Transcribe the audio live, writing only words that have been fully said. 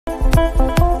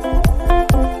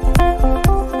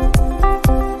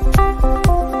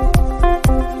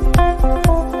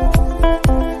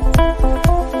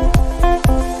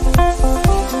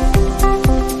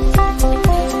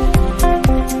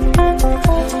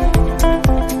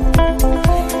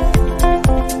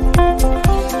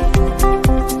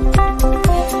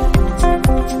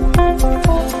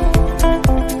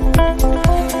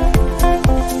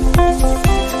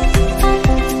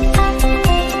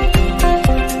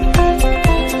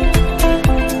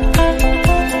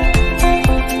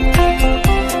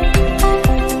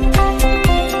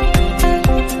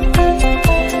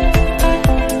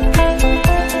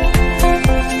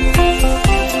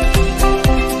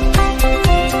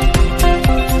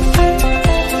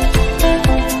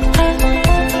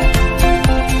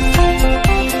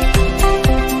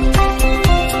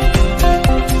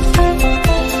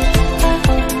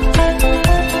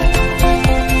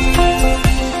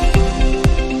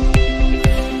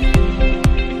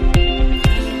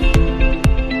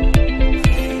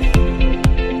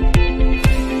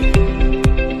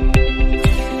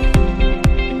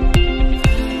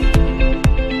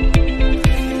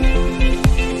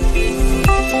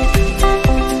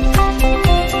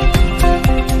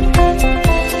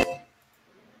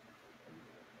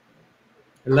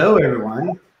Hello,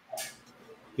 everyone.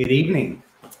 Good evening.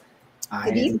 I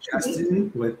Good am evening.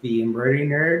 Justin with the Embroidery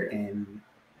Nerd, and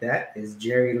that is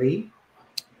Jerry Lee,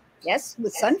 Yes,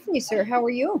 with Sunfacer. How are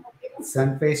you?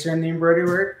 Sunfacer and the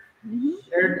Embroidery Mhm.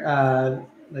 Nerd.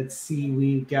 Let's see,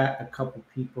 we've got a couple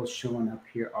people showing up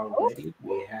here Oh, already.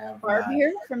 We have Barb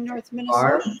here from North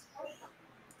Barb, Minnesota.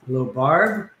 hello,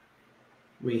 Barb.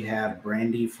 We have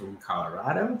Brandy from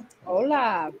Colorado.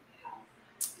 Hola.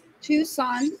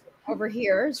 Tucson over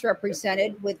here is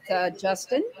represented with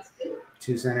Justin.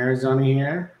 Tucson, Arizona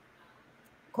here.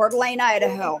 Coeur d'Alene,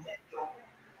 Idaho,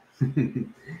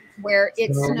 where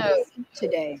it So, snowed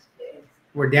today.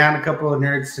 we're down a couple of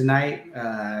nerds tonight.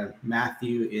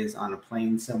 Matthew is on a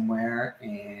plane somewhere,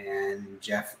 and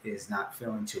Jeff is not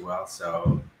feeling too well.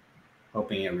 So,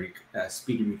 hoping a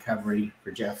speedy recovery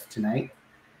for Jeff tonight.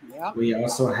 Yep. We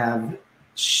also have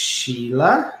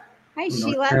Sheila Hi, from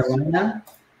North Sheila. Carolina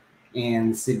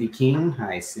and Cindy King.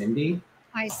 Hi, Cindy.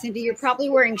 Hi, Cindy. You're probably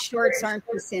wearing shorts, aren't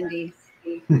you, Cindy,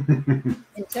 in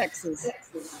Texas?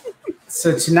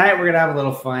 So tonight we're gonna have a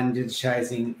little fun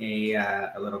digitizing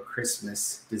a little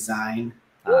Christmas design.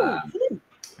 Ooh,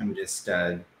 I'm just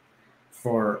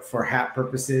for hat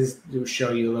purposes to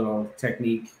show you a little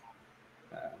technique,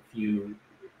 a few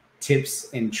tips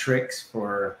and tricks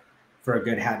for a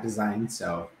good hat design.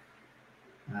 So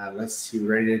let's see,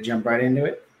 ready to jump right into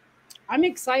it? I'm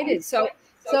excited. So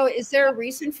is there a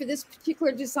reason for this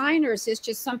particular design, or is this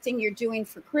just something you're doing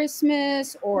for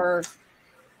Christmas, or?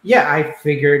 Yeah, I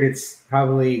figured it's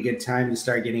probably a good time to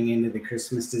start getting into the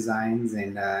Christmas designs.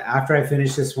 And after I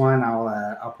finish this one,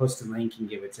 I'll post a link and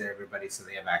give it to everybody so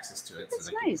they have access to it. That's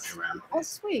So they nice. can play around with Oh, it.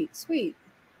 sweet, sweet.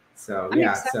 So I'm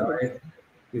yeah, excited.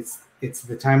 it's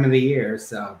the time of the year.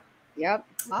 So Yep.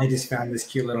 I just found this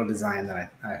cute little design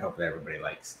that I hope that everybody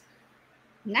likes.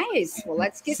 Nice. Well,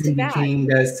 let's get to Cindy that. King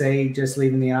does say just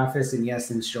leaving the office and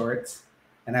yes in shorts.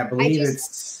 And I believe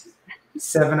it's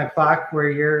 7 o'clock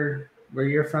where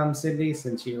you're from, Cindy,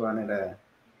 since you wanted to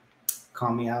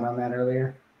call me out on that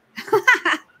earlier.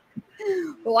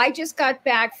 Well, I just got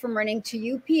back from running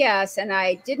to UPS and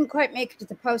I didn't quite make it to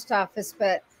the post office,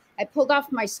 but I pulled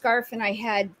off my scarf and I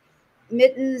had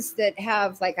mittens that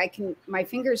have my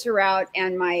fingers are out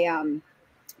and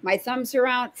my thumbs are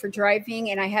out for driving,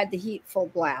 and I had the heat full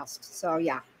blast. So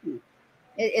yeah,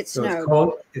 it So snowed. it's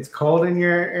cold. It's cold in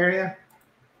your area.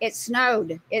 It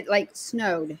snowed. It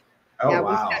snowed. Oh Yeah,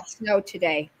 wow! we got snow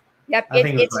today. Yep, I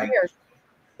think it's here.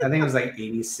 I think it was like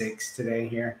 86 today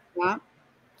here. Yeah.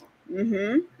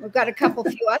 We've got a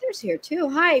few others here too.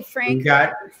 Hi, Frank. We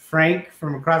got Frank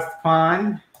from across the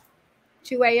pond.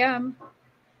 2 a.m.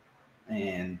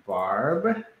 And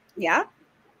Barb. Yeah.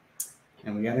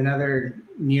 And we got another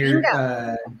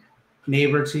near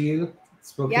neighbor to you,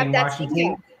 Spokane, Washington.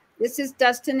 Inga. This is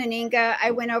Dustin and Inga.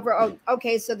 I went over. Oh,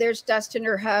 okay. So there's Dustin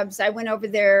or Hubs. I went over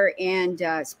there and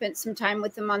spent some time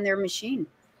with them on their machine.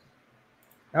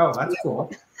 Oh, that's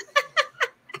cool.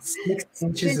 6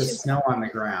 inches of snow on the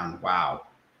ground. Wow.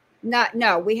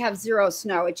 No, we have 0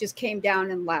 snow. It just came down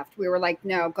and left. We were like,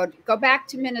 no, go back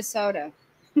to Minnesota.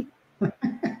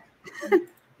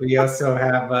 We also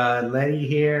have Letty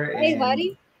here. Hey,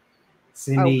 Letty.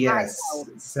 Cindy, yes.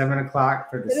 7 o'clock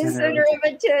for the center of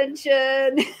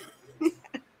attention.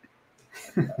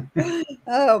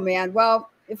 Oh, man. Well,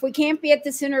 if we can't be at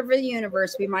the center of the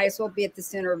universe, we might as well be at the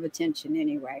center of attention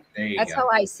anyway. That's how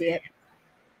I see it.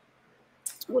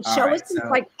 Well, show us this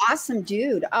awesome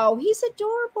dude. Oh, he's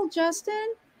adorable,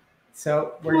 Justin.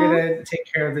 So we're going to take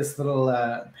care of this little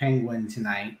penguin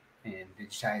tonight and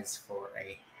digitize for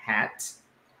a hat.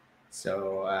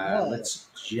 So let's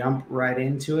jump right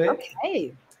into it.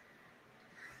 Okay.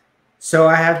 So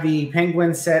I have the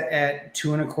penguin set at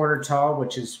 2 1/4 tall,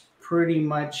 which is pretty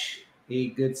much a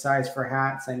good size for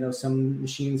hats. I know some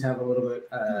machines have a little bit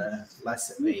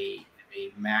less of a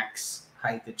max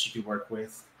height that you can work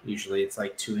with. Usually it's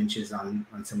like 2 inches on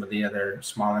some of the other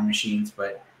smaller machines,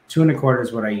 but 2 1/4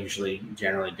 is what I usually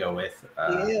generally go with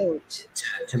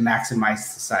to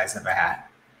maximize the size of a hat.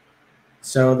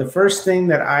 So the first thing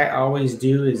that I always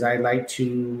do is I like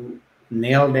to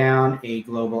nail down a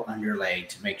global underlay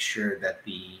to make sure that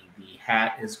the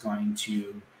hat is going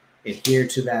to adhere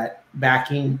to that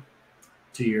backing,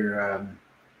 to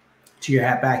your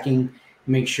hat backing.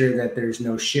 Make sure that there's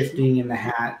no shifting in the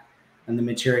hat and the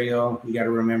material. You got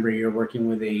to remember you're working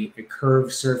with a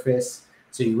curved surface,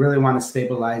 so you really want to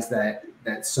stabilize that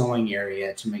sewing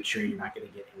area to make sure you're not going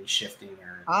to get any shifting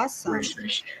or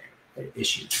registration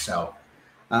issues. So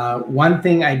one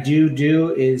thing I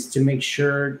do is to make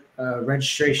sure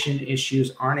registration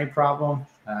issues aren't a problem.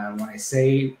 When I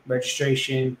say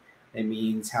registration, it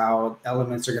means how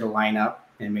elements are going to line up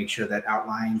and make sure that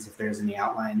outlines, if there's any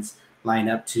outlines, line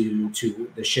up to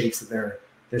the shapes that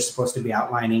they're supposed to be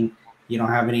outlining. You don't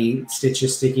have any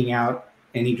stitches sticking out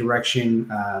any direction.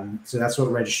 So that's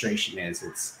what registration is.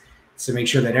 It's to make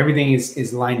sure that everything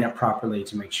is lined up properly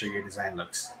to make sure your design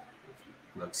looks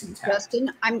intact.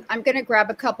 Justin, I'm going to grab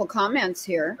a couple comments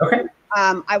here. Okay.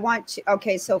 I want to,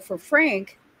 okay, so for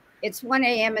Frank, it's 1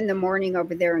 a.m. in the morning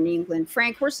over there in England.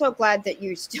 Frank, we're so glad that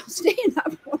you're still staying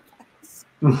up with us.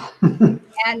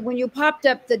 And when you popped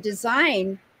up the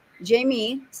design,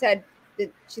 Jamie said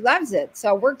that she loves it.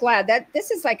 So we're glad that this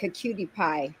is like a cutie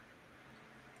pie.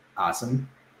 Awesome.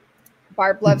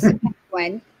 Barb loves the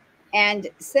penguin. And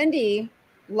Cindy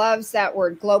loves that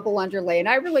word, global underlay. And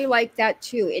I really like that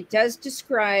too. It does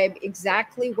describe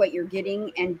exactly what you're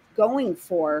getting and going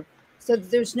for, so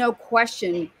that there's no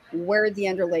question where the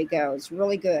underlay goes.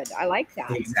 Really good. I like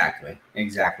that.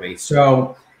 Exactly.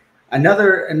 So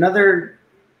another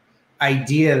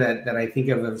idea that I think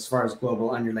of as far as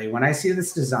global underlay, when I see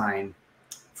this design,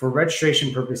 for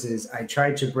registration purposes, I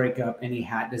try to break up any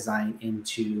hat design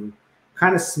into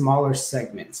kind of smaller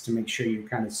segments to make sure you're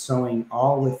kind of sewing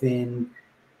all within,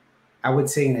 I would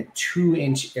say, in a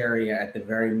 2-inch area at the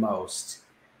very most.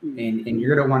 And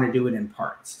you're going to want to do it in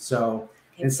parts. So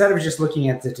instead of just looking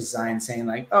at the design saying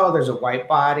like, oh, there's a white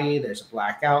body, there's a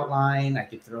black outline, I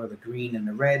could throw the green and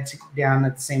the red down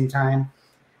at the same time.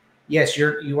 Yes,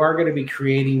 you are going to be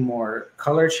creating more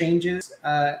color changes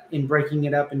in breaking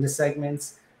it up into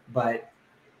segments, but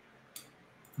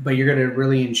you're going to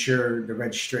really ensure the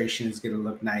registration is going to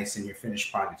look nice and your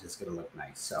finished product is going to look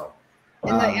nice. So,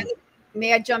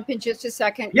 may I jump in just a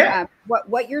second? Yeah.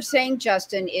 What you're saying,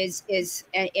 Justin, is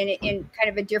in kind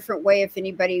of a different way. If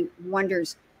anybody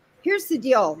wonders, here's the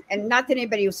deal, and not that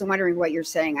anybody was wondering what you're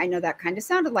saying. I know that kind of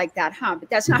sounded like that, huh? But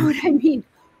that's not what I mean.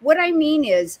 What I mean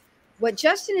is, what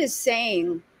Justin is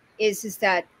saying is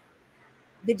that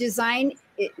the design,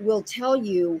 it will tell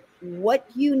you what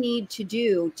you need to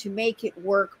do to make it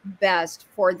work best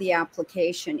for the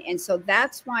application. And so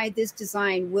that's why this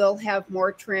design will have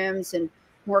more trims and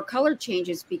more color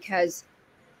changes, because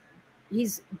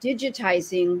he's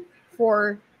digitizing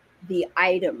for the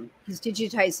item. He's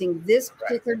digitizing this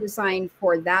particular design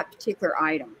for that particular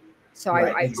item. So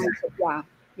exactly.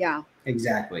 Yeah.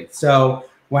 Exactly. So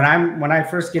when I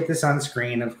first get this on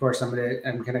screen, of course, I'm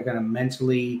gonna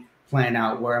mentally plan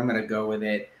out where I'm gonna go with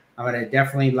it. I'm gonna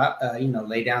definitely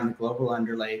lay down the global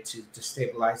underlay to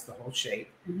stabilize the whole shape.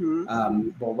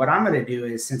 But what I'm gonna do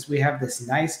is, since we have this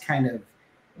nice kind of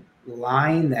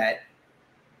line that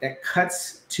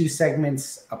cuts 2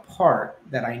 segments apart,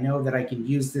 that I know that I can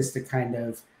use this to kind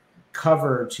of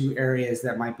cover 2 areas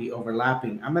that might be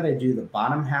overlapping, I'm gonna do the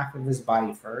bottom half of his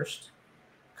body first,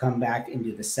 come back and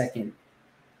do the second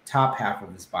top half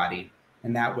of his body,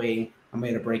 and that way I'm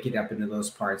going to break it up into those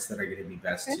parts that are going to be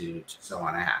best to sew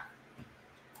on a hat.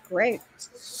 Great.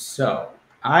 So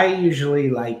I usually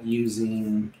like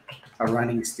using a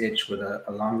running stitch with a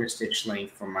longer stitch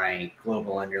length for my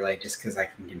global underlay, just because I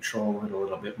can control it a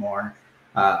little bit more.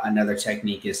 Another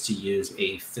technique is to use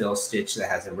a fill stitch that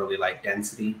has a really light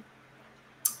density,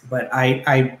 but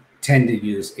I tend to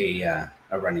use a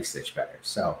running stitch better.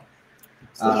 So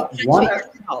you punch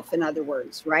it yourself, in other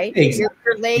words, right? Exactly.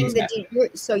 You're laying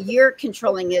so you're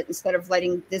controlling it instead of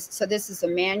letting this. So this is a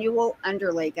manual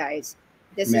underlay, guys.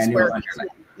 This is where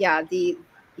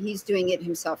he's doing it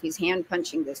himself. He's hand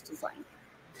punching this design.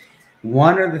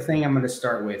 One other thing I'm going to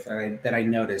start with that I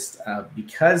noticed,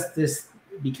 because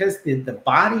the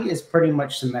body is pretty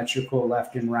much symmetrical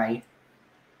left and right.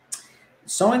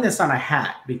 Sewing this on a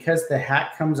hat, because the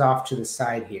hat comes off to the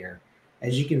side here,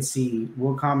 as you can see,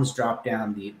 Wilcoms drop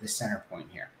down the center point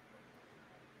here.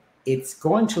 It's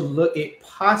going to look, it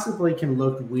possibly can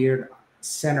look weird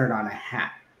centered on a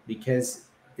hat, because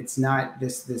it's not,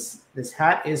 this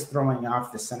hat is throwing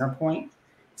off the center point.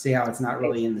 See how it's not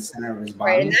really in the center of his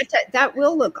body? Right, and that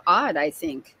will look odd, I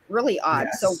think, really odd.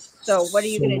 Yes. So what are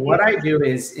you going to do? What I do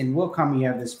is, in Wilcom, you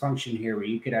have this function here where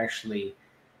you could actually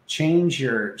change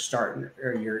your start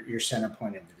or your center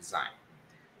point of the design.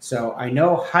 So I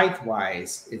know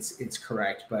height-wise it's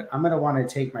correct, but I'm going to want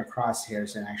to take my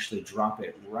crosshairs and actually drop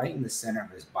it right in the center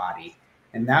of his body.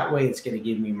 And that way it's going to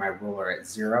give me my ruler at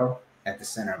 0 at the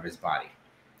center of his body.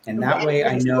 And that way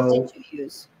I know. Did you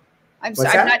use? I'm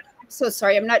so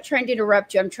sorry. I'm not trying to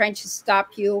interrupt you. I'm trying to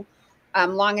stop you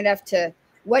long enough to.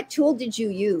 What tool did you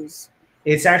use?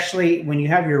 It's actually, when you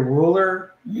have your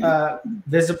ruler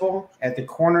visible at the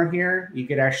corner here, you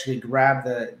could actually grab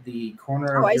the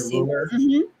corner of your ruler.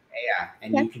 Yeah,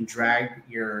 and you can drag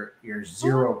your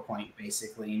 0 point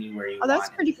basically anywhere you want. Oh,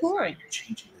 that's pretty cool. You're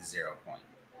changing the 0 point.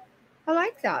 I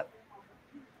like that.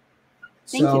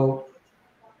 Thank you. So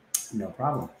no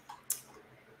problem.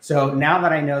 So now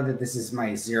that I know that this is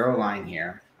my 0 line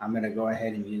here, I'm going to go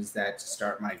ahead and use that to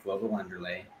start my global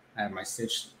underlay. I have my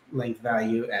stitch length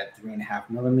value at 3.5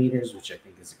 millimeters, which I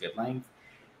think is a good length.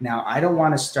 Now I don't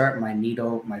want to start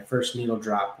my first needle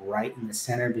drop right in the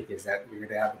center, because that you're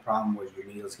going to have the problem where your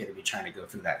needle is going to be trying to go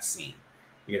through that seam.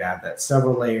 You're going to have that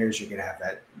several layers. You're going to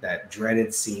have that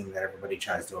dreaded seam that everybody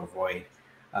tries to avoid.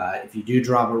 If you do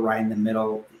drop it right in the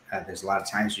middle, there's a lot of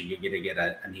times you're going to get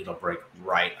a needle break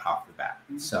right off the bat.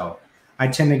 So I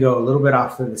tend to go a little bit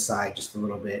off to the side, just a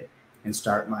little bit, and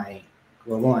start my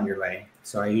global underlay.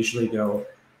 So I usually go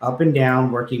up and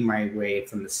down, working my way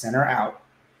from the center out.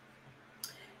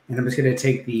 And I'm just going to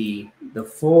take the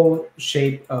full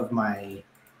shape of my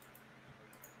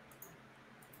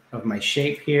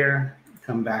shape here,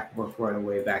 come back, work right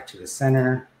away back to the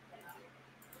center.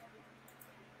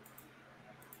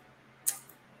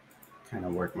 Kind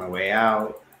of work my way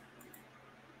out,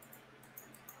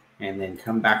 and then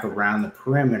come back around the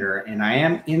perimeter. And I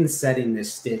am insetting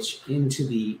this stitch into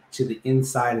the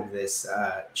inside of this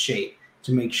shape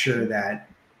to make sure that,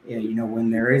 you know,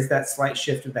 when there is that slight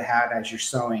shift of the hat as you're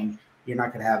sewing, you're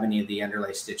not going to have any of the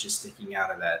underlay stitches sticking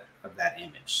out of that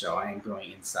image. So I am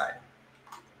going inside.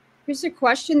 Here's a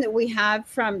question that we have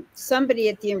from somebody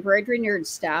at the Embroidery Nerd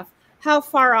staff. How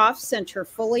far off center?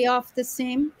 Fully off the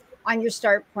seam on your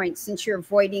start point, since you're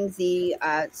avoiding the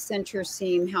center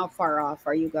seam? How far off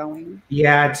are you going?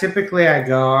 Yeah, typically I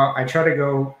try to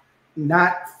go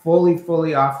not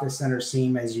fully off the center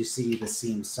seam as you see the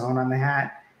seam sewn on the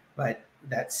hat, but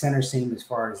that center seam as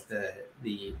far as the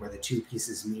where the two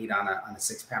pieces meet on a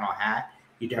 6-panel hat,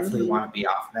 you definitely want to be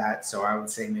off that. So I would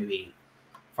say maybe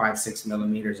 5-6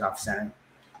 millimeters off center.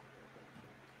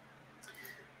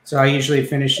 So I usually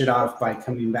finish it off by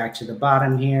coming back to the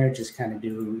bottom here, just kind of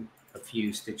do a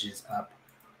few stitches up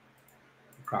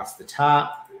across the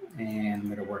top, and I'm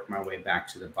going to work my way back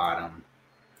to the bottom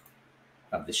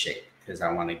of the shape, because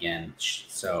I want to, again,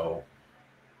 sew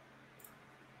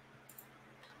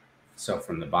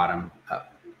from the bottom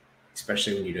up,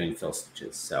 especially when you're doing fill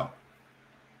stitches. So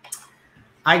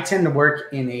I tend to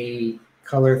work in a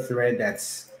color thread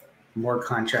that's more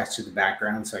contrast to the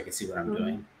background, so I can see what I'm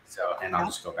doing. So, and I'll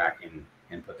just go back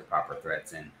and put the proper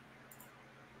threads in.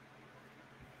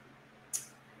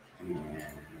 And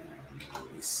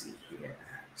let me see here.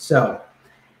 So,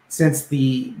 since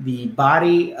the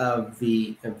body of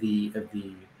the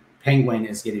penguin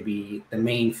is going to be the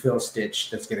main fill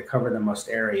stitch that's going to cover the most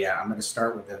area, I'm going to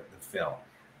start with the fill.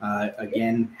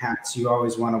 Again, hats, you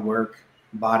always want to work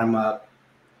bottom up,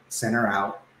 center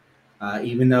out.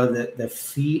 Even though the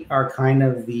feet are kind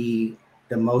of the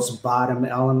most bottom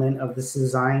element of this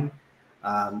design,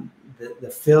 the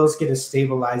fills get to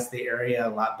stabilize the area a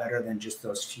lot better than just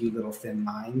those few little thin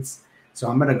lines. So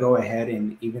I'm going to go ahead,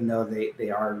 and even though they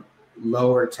are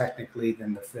lower technically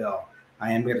than the fill,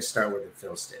 I am going to start with the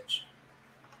fill stitch.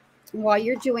 While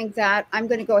you're doing that, I'm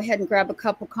going to go ahead and grab a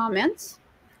couple comments.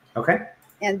 Okay.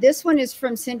 And this one is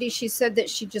from Cindy. She said that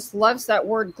she just loves that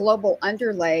word global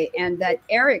underlay, and that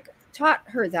Eric taught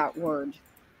her that word.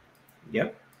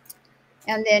 Yep.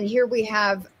 And then here we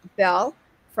have Belle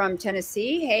from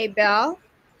Tennessee. Hey, Belle.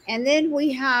 And then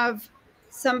we have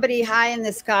somebody high in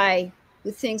the sky who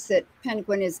thinks that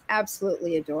penguin is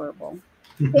absolutely adorable.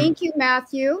 Thank you,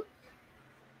 Matthew.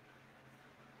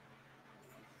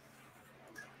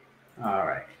 All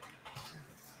right.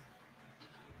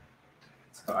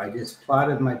 So I just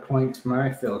plotted my points for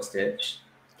my fill stitch.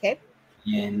 Okay.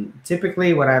 And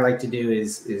typically what I like to do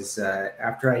is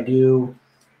after I do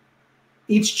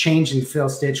each change in fill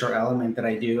stitch or element that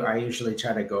I do, I usually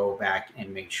try to go back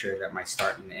and make sure that my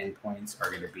start and end points are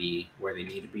going to be where they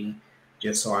need to be,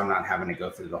 just so I'm not having to go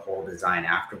through the whole design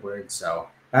afterwards. So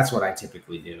that's what I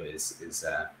typically do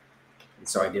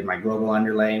so I did my global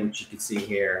underlay, which you can see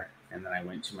here, and then I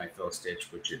went to my fill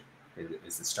stitch, which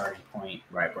is the starting point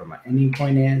right where my ending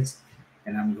point is,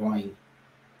 and I'm going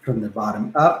from the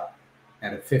bottom up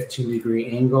at a 15-degree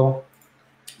angle,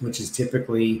 which is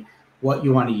typically what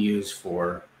you want to use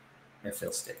for a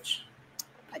fill stitch.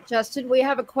 Justin, we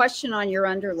have a question on your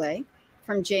underlay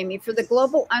from Jamie. For the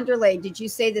global underlay, did you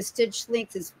say the stitch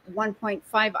length is 1.5?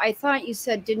 I thought you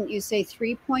said, didn't you say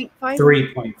 3.5?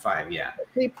 3.5, yeah.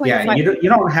 3.5. Yeah, you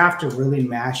don't have to really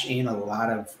mash in a lot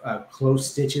of close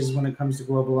stitches when it comes to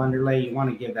global underlay. You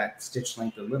want to give that stitch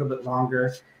length a little bit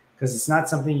longer, because it's not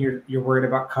something you're worried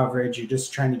about coverage. You're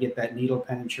just trying to get that needle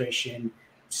penetration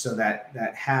so that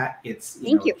hat gets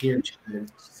here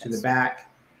to the back,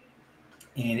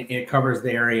 and it covers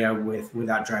the area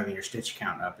without driving your stitch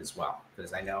count up as well.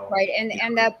 Because I know right,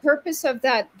 and the purpose of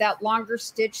that longer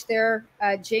stitch there,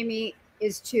 Jamie,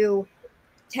 is to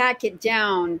tack it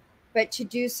down, but to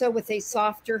do so with a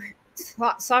softer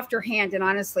hand. And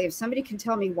honestly, if somebody can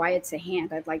tell me why it's a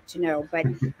hand, I'd like to know. But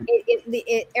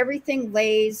everything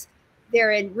lays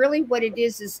there, and really what it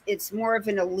is it's more of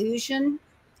an illusion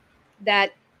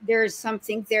that there's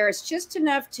something there. It's just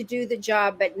enough to do the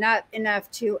job, but not enough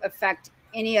to affect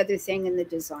any other thing in the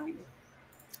design.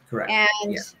 Correct.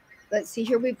 And Yeah. let's see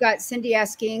here. We've got Cindy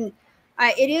asking,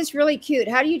 it is really cute.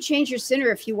 How do you change your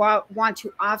center if you want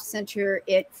to off center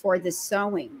it for the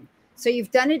sewing? So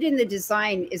you've done it in the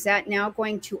design. Is that now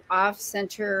going to off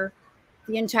center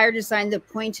the entire design? The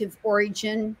point of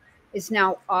origin is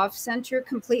now off center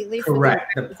completely.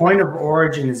 Correct. The point of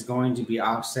origin is going to be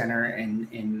off center,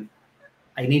 and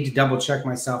I need to double check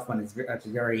myself when it's at the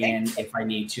very end if I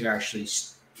need to actually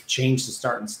change the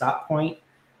start and stop point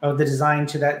of the design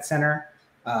to that center.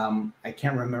 I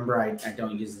can't remember. I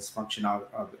don't use this function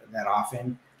that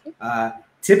often.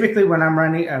 Typically, when I'm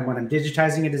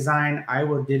digitizing a design, I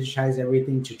will digitize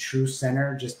everything to true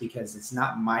center, just because it's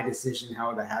not my decision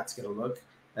how the hat's going to look,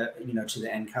 to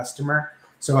the end customer.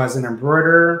 So as an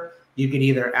embroiderer, you could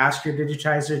either ask your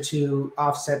digitizer to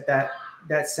offset that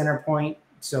center point,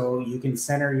 so you can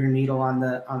center your needle on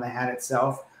the hat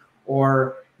itself,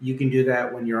 or you can do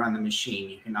that when you're on the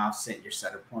machine. You can offset your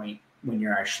center point when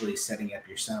you're actually setting up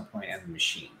your center point on the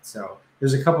machine. So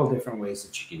there's a couple of different ways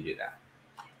that you can do that.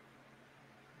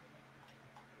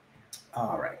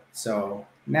 All right. So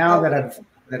now that I've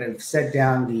set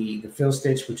down the fill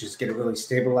stitch, which is going to really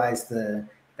stabilize the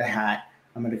hat,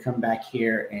 I'm going to come back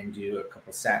here and do a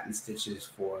couple satin stitches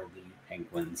for the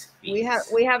penguin's feet.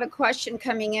 We have a question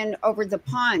coming in over the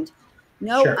pond.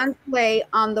 No underlay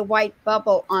on the white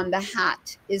bubble on the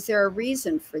hat. Is there a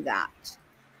reason for that?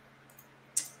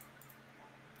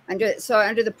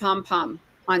 Under the pom-pom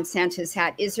on Santa's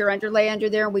hat, is there underlay under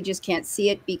there? We just can't see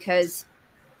it because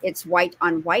it's white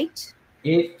on white.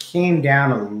 It came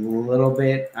down a little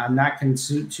bit. I'm not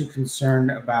too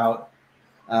concerned about.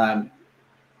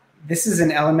 This is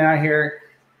an element out here.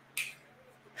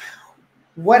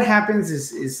 What happens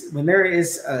is when there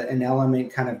is an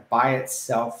element kind of by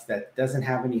itself that doesn't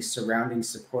have any surrounding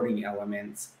supporting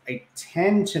elements, I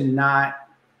tend to not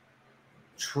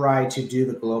try to do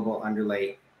the global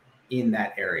underlay in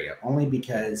that area, only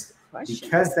because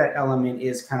that element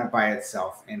is kind of by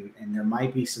itself, and there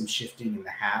might be some shifting in the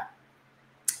hat.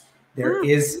 There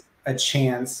is a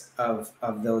chance of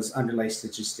those underlay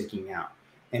stitches sticking out.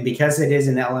 And because it is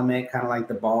an element, kind of like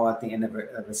the ball at the end of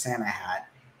a Santa hat,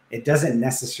 it doesn't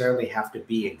necessarily have to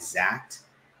be exact.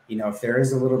 If there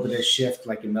is a little bit of shift,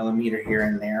 like a millimeter here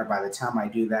and there, by the time I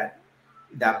do that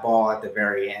ball at the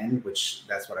very end, which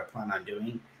that's what I plan on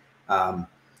doing,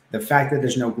 the fact that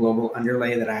there's no global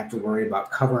underlay that I have to worry about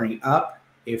covering up,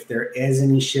 if there is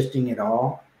any shifting at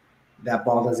all, that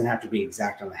ball doesn't have to be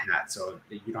exact on the hat. So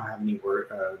you don't have any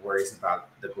worries about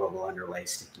the global underlay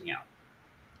sticking out.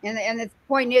 And the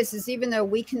point is even though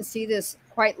we can see this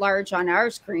quite large on our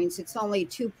screens, it's only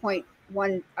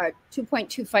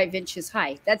 2.25 inches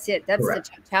high. That's it. That's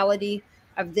Correct. The totality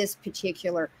of this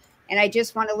particular. And I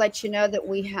just want to let you know that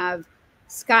we have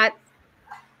Scott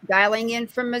dialing in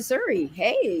from Missouri.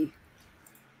 Hey.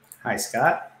 Hi,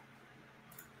 Scott.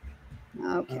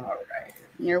 Okay. All right.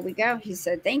 There we go. He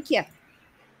said, thank you.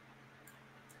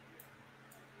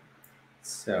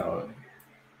 So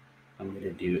I'm going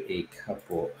to do a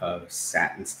couple of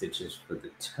satin stitches for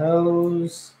the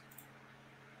toes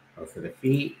or for the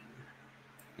feet.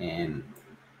 And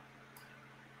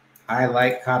I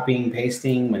like copying and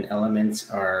pasting when elements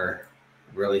are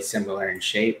really similar in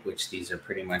shape, which these are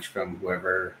pretty much from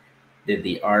whoever did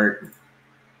the art.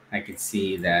 I could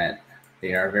see that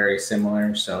they are very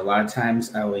similar. So a lot of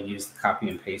times I will use the copy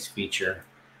and paste feature,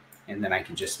 and then I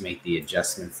can just make the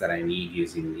adjustments that I need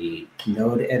using the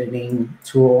node editing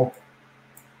tool.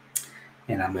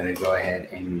 And I'm going to go ahead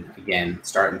and, again,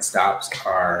 start and stops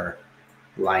are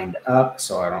lined up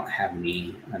so I don't have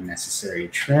any unnecessary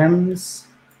trims.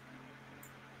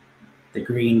 The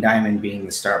green diamond being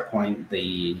the start point,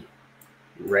 the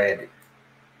red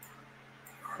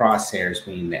crosshairs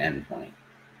being the end point.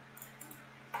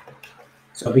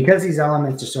 So because these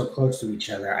elements are so close to each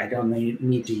other, I don't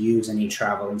need to use any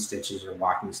traveling stitches or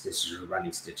walking stitches or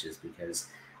running stitches, because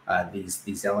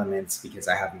these elements, because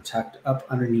I have them tucked up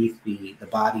underneath the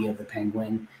body of the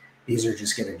penguin, these are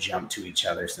just going to jump to each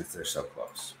other since they're so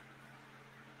close.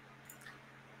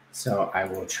 So I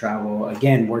will travel,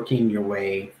 again, working your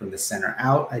way from the center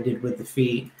out, I did with the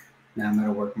feet. Now I'm going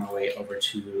to work my way over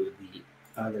to the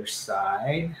other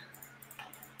side.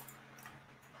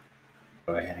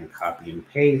 Go ahead and copy and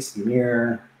paste,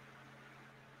 mirror.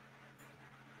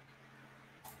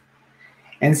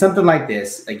 And something like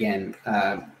this, again,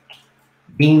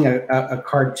 being a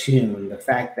cartoon, the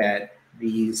fact that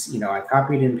these, I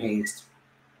copied and pasted,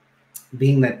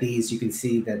 being that these, you can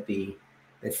see that the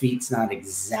feet's not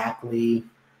exactly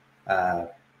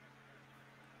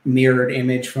mirrored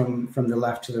image from the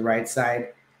left to the right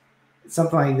side.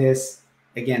 Something like this,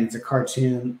 again, it's a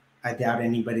cartoon. I doubt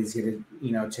anybody's going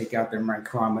to, take out their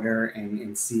micrometer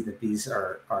and see that these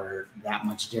are that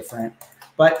much different.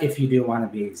 But if you do want to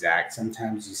be exact,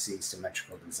 sometimes you see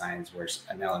symmetrical designs where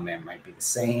an element might be the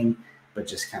same, but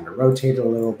just kind of rotate a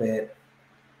little bit.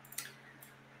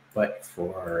 But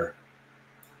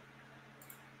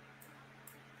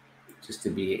just to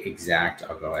be exact,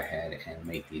 I'll go ahead and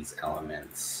make these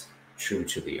elements true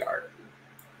to the art.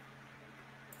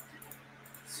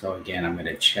 So again, I'm going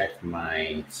to check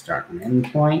my start and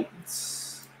end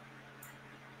points.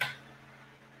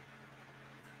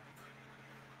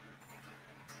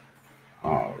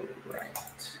 All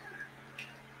right.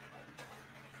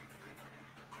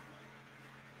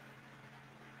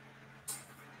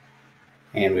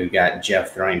 And we've got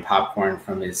Jeff throwing popcorn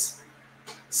from his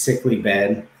sickly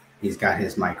bed. He's got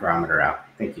his micrometer out.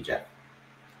 Thank you, Jeff.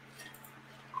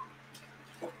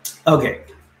 Okay.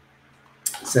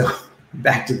 So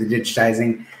back to the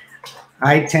digitizing.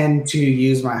 I tend to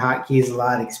use my hotkeys a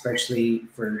lot, especially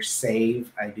for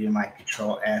save. I do my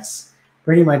Control S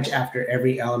pretty much after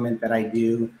every element that I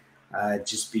do,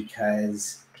 just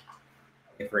because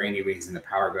if for any reason the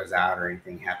power goes out or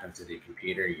anything happens to the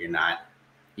computer, you're not,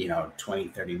 20,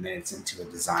 30 minutes into a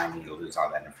design, and you lose all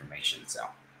that information. So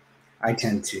I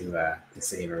tend to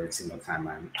save every single time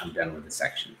I'm done with the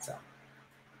section. So,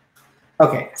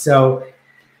 okay, so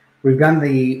we've done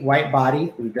the white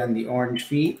body, we've done the orange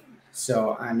feet.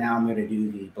 So now I'm going to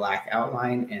do the black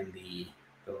outline and the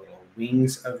little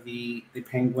wings of the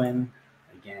penguin.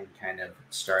 Again, kind of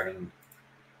starting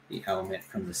the element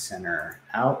from the center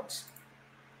out.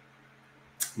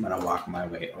 I'm going to walk my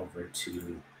way over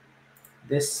to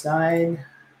this side.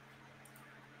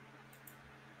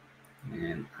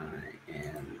 And I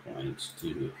am going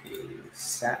to do a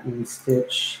satin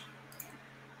stitch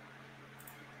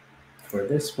for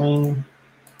this wing.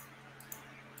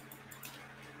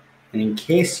 And in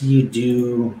case you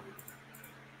do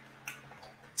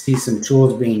see some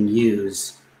tools being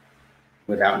used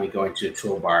without me going to the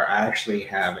toolbar, I actually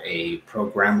have a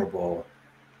programmable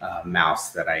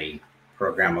mouse that I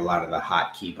program a lot of the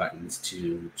hotkey buttons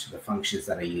to the functions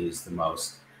that I use the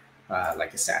most,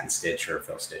 like a satin stitch or a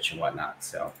fill stitch and whatnot.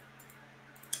 So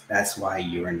that's why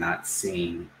you are not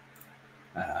seeing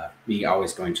me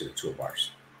always going to the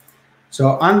toolbars.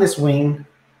 So on this wing,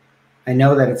 I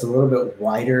know that it's a little bit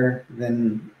wider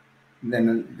than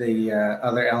the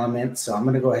other elements. So I'm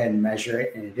going to go ahead and measure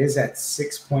it. And it is at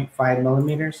 6.5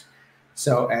 millimeters.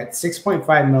 So at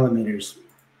 6.5 millimeters,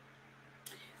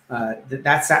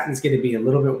 that satin is going to be a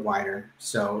little bit wider.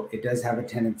 So it does have a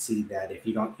tendency that if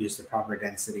you don't use the proper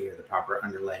density or the proper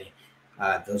underlay,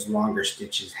 those longer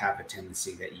stitches have a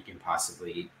tendency that you can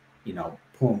possibly,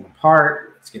 pull them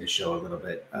apart. It's going to show a little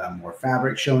bit more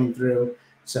fabric showing through.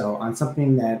 So on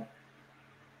something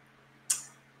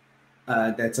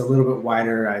that's a little bit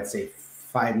wider, I'd say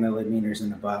 5 millimeters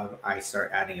and above, I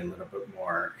start adding a little bit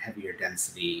more heavier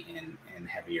density and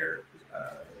heavier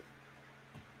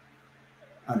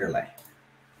underlay.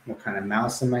 What kind of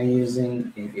mouse am I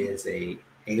using? It is a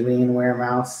Alienware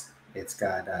mouse. It's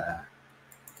got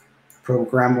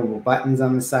programmable buttons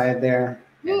on the side there.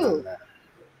 Ooh.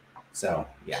 So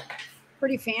yeah.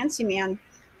 Pretty fancy, man.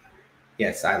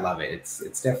 Yes, I love it.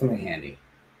 It's definitely handy.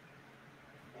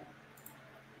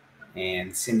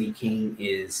 And Cindy King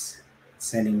is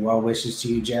sending well wishes to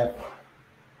you, Jeff.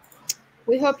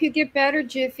 We hope you get better,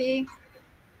 Jiffy.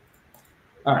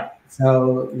 All right.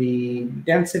 So the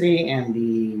density and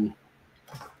the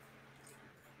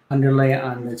underlay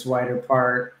on this wider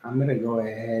part, I'm going to go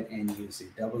ahead and use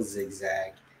a double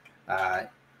zigzag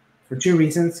for two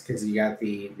reasons, because you got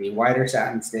the wider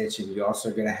satin stitch, and you're also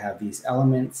going to have these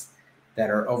elements that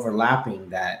are overlapping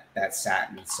that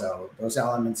satin. So those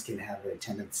elements can have a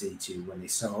tendency to, when they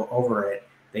sew over it,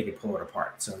 they can pull it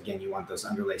apart. So again, you want those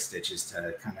underlay stitches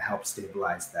to kind of help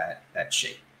stabilize that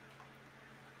shape.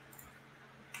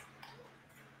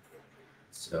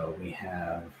 So we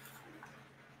have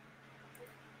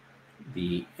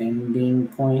the ending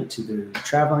point to the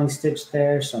traveling stitch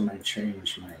there. So I'm going to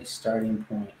change my starting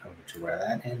point over to where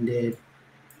that ended.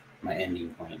 My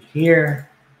ending point here.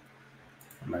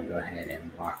 I'm going to go ahead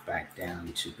and walk back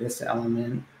down to this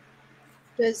element.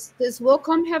 Does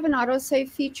Wilcom have an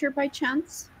autosave feature by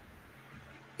chance?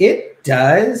 It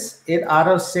does. It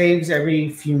auto saves every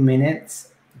few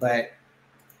minutes, but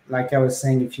like I was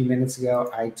saying a few minutes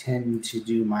ago, I tend to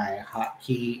do my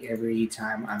hotkey every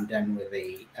time I'm done with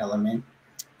a element.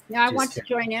 Now, I want Just to to,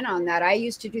 join in on that. I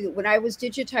used to do that when I was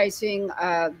digitizing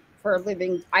for a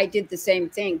living. I did the same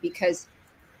thing because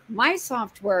my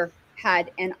software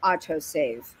had an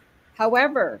autosave.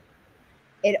 However,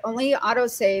 it only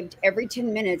auto-saved every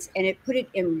 10 minutes and it put it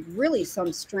in really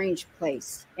some strange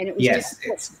place. And it was yes,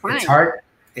 difficult to it's find. hard.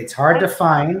 It's hard to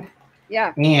find,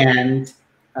 Yeah. and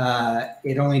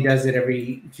it only does it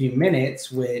every few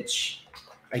minutes. Which,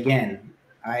 again,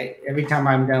 I every time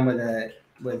I'm done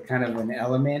with kind of an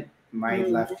element, my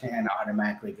Mhm. left hand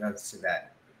automatically goes to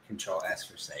that Control S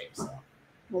for save. So.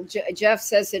 Well, Jeff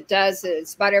says it does.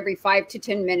 It's about every 5 to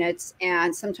 10 minutes,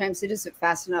 and sometimes it isn't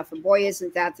fast enough. And boy,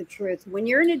 isn't that the truth. When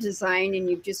you're in a design and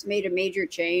you've just made a major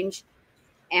change,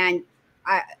 and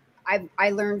I,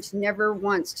 I learned never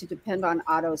once to depend on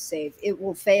autosave. It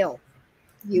will fail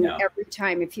you No, every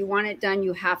time. If you want it done,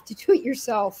 you have to do it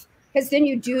yourself because then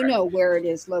you do correct. know where it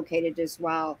is located as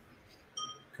well.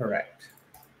 Correct.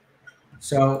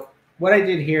 So what I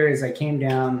did here is I came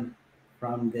down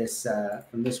from this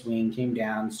wing, came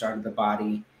down, started the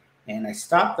body, and I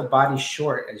stopped the body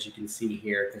short, as you can see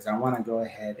here, because I want to go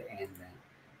ahead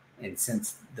and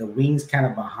since the wing's kind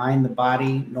of behind the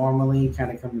body normally, kind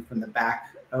of coming from the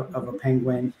back of a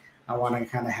penguin, I want to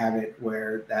kind of have it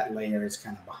where that layer is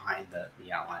kind of behind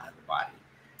the outline of the body.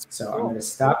 So I'm Cool. going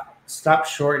to stop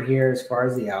short here as far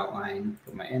as the outline.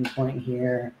 Put my endpoint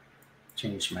here.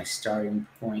 Change my starting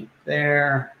point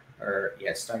there, or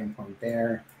yeah, starting point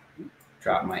there.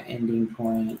 Drop my ending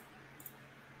point,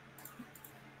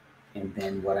 and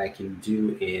then what I can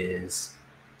do is,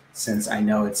 since I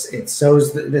know it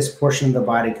sews this portion of the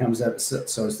body comes up,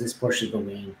 sews this portion of the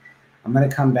wing, I'm going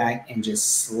to come back and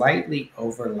just slightly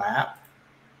overlap,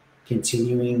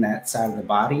 continuing that side of the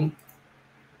body.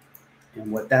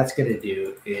 And what that's going to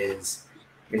do is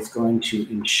it's going to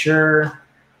ensure,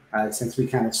 since we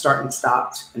kind of start and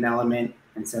stopped an element,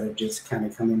 instead of just kind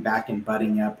of coming back and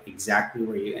butting up exactly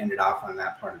where you ended off on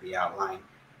that part of the outline,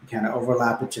 you kind of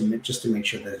overlap it just to make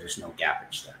sure that there's no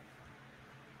gappage there.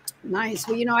 Nice.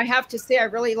 Well, I have to say, I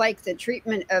really like the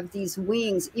treatment of these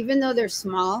wings, even though they're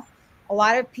small. A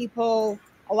lot of people,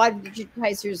 a lot of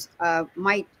digitizers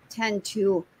might tend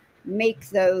to make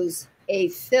those a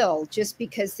fill just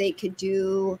because they could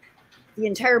do the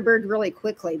entire bird really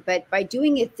quickly. But by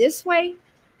doing it this way,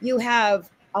 you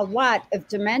have a lot of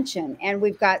dimension. And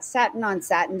we've got satin on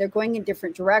satin. They're going in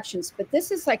different directions. But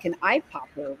this is like an eye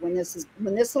popper when this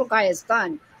little guy is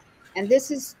done. And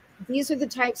these are the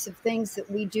types of things that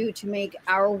we do to make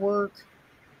our work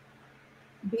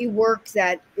be work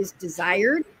that is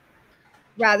desired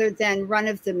rather than run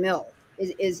of the mill.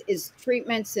 Is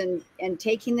treatments and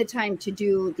taking the time to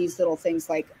do these little things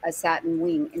like a satin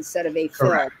wing instead of a fill.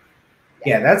 Correct.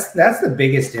 Yeah, that's the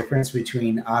biggest difference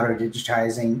between auto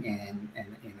digitizing and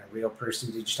a real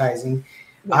person digitizing.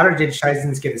 Yeah. Auto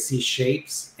digitizing is going to see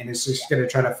shapes, and it's just going to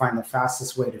try to find the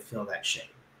fastest way to fill that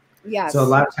shape. Yes. So a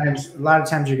lot of times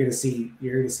you're going to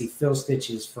see fill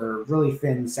stitches for really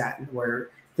thin satin,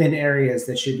 where thin areas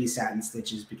that should be satin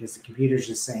stitches, because the computer's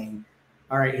just saying,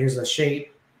 all right, here's a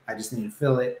shape, I just need to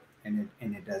fill it, and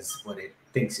it does what it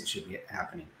thinks it should be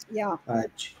happening. Yeah.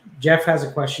 Jeff has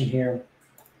a question here.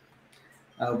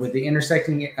 With the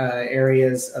intersecting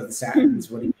areas of the satins,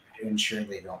 what do you do to ensure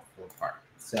they don't pull apart?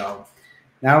 So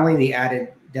not only the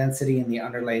added density and the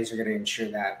underlays are going to ensure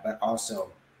that, but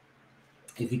also,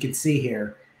 if you can see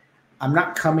here, I'm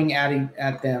not coming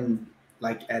at them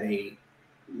like at a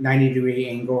 90-degree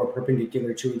angle or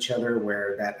perpendicular to each other,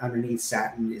 where that underneath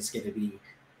satin is going to be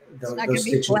those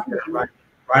stitches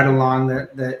right along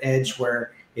the edge,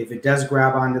 where if it does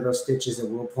grab onto those stitches, it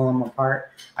will pull them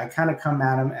apart. I kind of come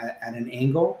at them at an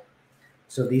angle.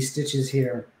 So these stitches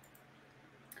here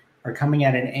are coming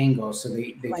at an angle. So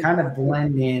they kind of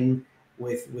blend in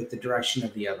with the direction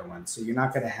of the other one. So you're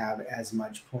not going to have as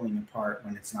much pulling apart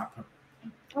when it's not.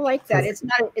 I like that.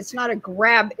 It's not a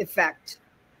grab effect.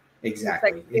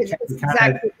 Exactly. It's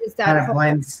kind of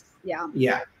blends. Yeah.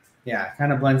 Yeah.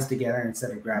 Kind of blends together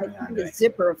instead of grabbing onto the it.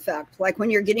 zipper effect. Like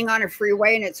when you're getting on a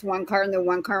freeway and it's one car and then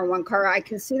one car and one car. I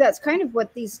can see that's kind of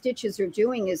what these stitches are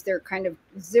doing, is they're kind of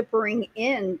zippering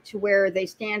in to where they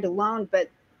stand alone, but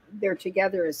they're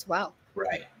together as well.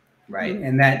 Right. Mm-hmm.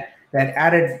 And that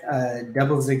added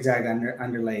double zigzag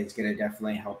underlay is going to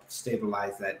definitely help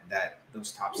stabilize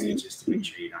those top stitches to make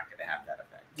sure you're not going to have that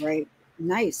effect. Right.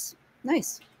 Nice.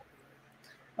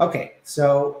 Okay,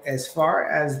 so as far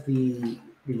as the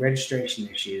registration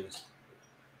issues,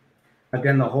 I've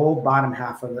done the whole bottom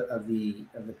half of the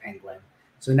penguin.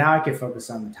 So now I can focus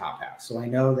on the top half. So I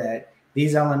know that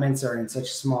these elements are in such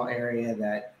a small area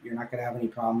that you're not going to have any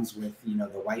problems with, you know,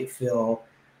 the white fill,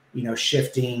 you know,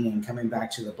 shifting and coming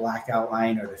back to the black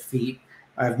outline, or the feet.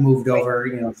 I've moved over,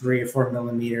 you know, 3 or 4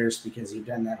 millimeters because you've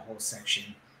done that whole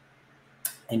section,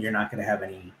 and you're not going to have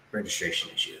any registration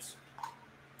issues.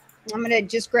 I'm going to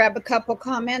just grab a couple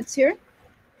comments here.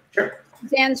 Sure.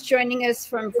 Suzanne's joining us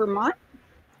from Vermont,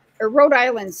 or Rhode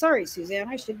Island. Sorry, Suzanne,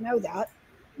 I should know that.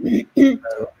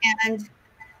 And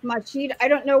Majid, I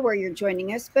don't know where you're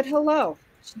joining us, but hello.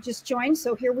 She just joined,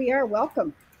 so here we are.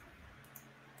 Welcome.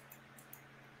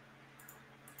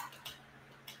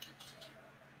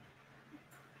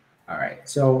 All right.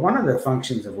 So one of the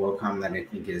functions of WOCOM that I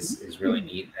think is really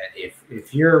neat, that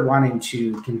if you're wanting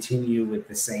to continue with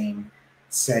the same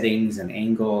settings and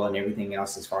angle and everything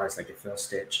else as far as like a fill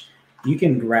stitch, you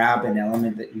can grab an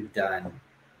element that you've done,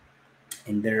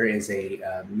 and there is a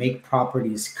make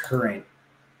properties current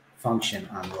function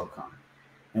on WOCOM.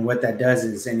 And what that does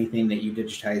is anything that you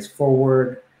digitize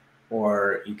forward,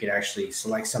 or you could actually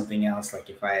select something else. Like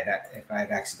if I had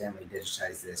accidentally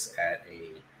digitized this at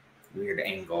a weird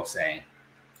angle, say,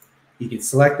 you can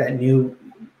select that new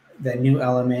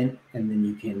element, and then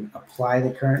you can apply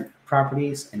the current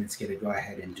properties, and it's going to go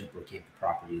ahead and duplicate the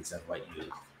properties of what you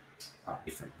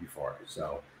copied from before.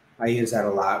 So I use that a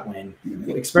lot when,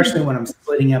 especially when I'm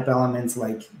splitting up elements,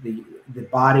 like the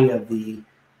body of the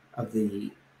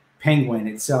penguin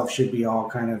itself should be all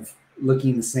kind of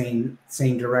looking the same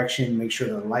direction. Make sure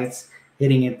the light's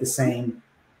hitting it the same.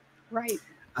 Right.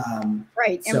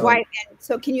 Right. And why? And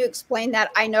so can you explain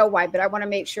that? I know why, but I want to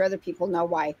make sure other people know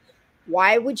why.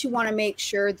 Why would you want to make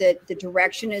sure that the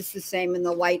direction is the same and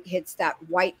the light hits that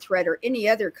white thread or any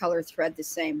other color thread the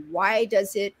same? Why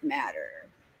does it matter?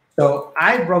 So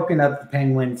I've broken up the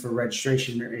penguin for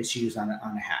registration issues on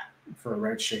a hat for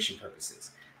registration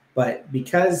purposes. But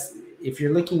because if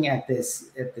you're looking at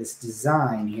this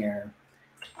design here,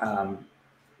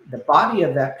 the body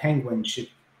of that penguin should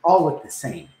all look the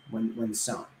same when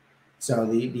sewn. So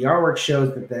the artwork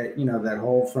shows that that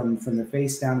whole from the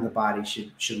face down to the body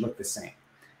should look the same.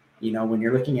 You know, when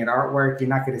you're looking at artwork, you're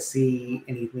not going to see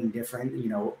anything different. You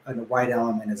know, a white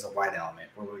element is a white element.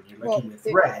 But when you're looking with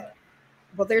thread.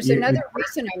 Well, there's another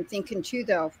reason I'm thinking too,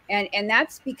 though, and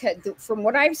that's because from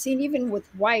what I've seen, even with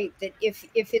white, that if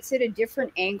it's at a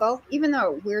different angle, even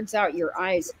though it weirds out your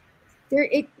eyes,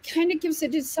 it kind of gives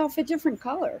it itself a different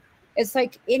color. It's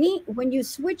like when you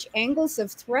switch angles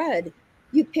of thread,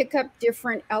 you pick up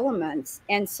different elements,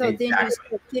 and so then you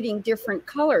start getting different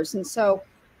colors. And so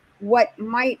what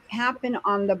might happen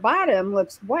on the bottom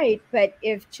looks white, but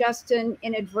if Justin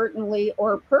inadvertently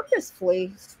or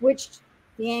purposefully switched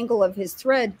the angle of his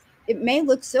thread, it may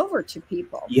look silver to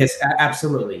people. Yes,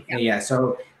 absolutely. Yeah.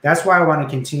 So that's why I want to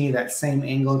continue that same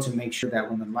angle to make sure that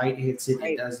when the light hits it,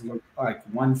 it does look like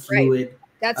one fluid. Right.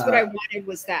 That's what I wanted,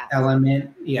 was that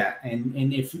element. Yeah.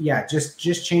 And if,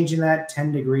 just changing that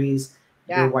 10 degrees,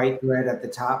 your white thread at the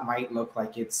top might look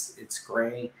like it's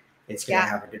gray. It's going to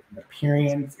have a different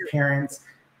appearance.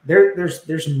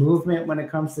 There's movement when it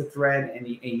comes to thread, and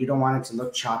you don't want it to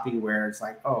look choppy where it's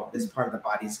like, oh, this part of the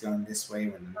body's going this way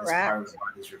when this part of the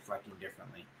body's reflecting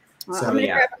differently. So I'm going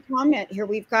to grab a comment here.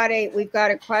 We've got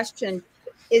a question.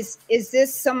 Is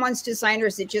this someone's design, or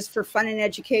is it just for fun and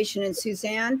education? And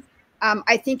Suzanne,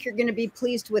 I think you're going to be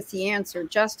pleased with the answer.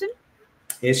 Justin?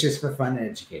 It's just for fun and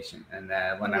education. And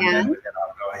when I'm done with it,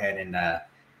 I'll go ahead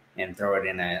and throw it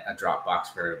in a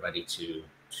Dropbox for everybody to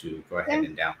go ahead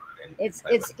and download.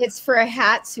 It's for a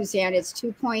hat, Suzanne. It's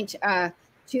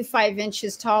 2.25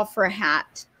 inches tall for a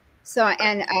hat. So,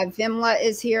 and Vimla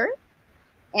is here,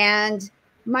 and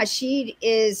Mashid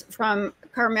is from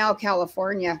Carmel,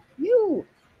 California.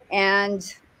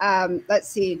 And let's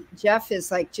see, Jeff is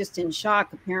like just in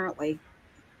shock apparently.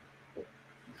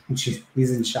 He's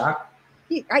in shock.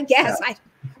 I guess. Yeah.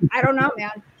 I don't know,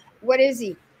 man. What is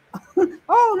he?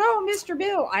 Oh no, Mr.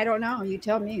 Bill. I don't know. You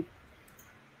tell me.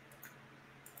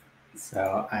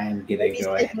 So I'm gonna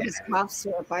go ahead. His cough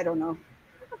syrup. I don't know.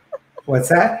 What's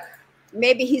that?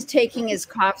 Maybe he's taking his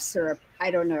cough syrup.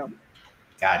 I don't know.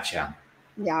 Gotcha.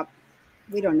 Yeah,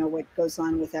 we don't know what goes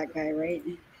on with that guy, right?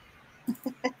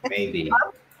 Maybe.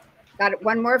 Got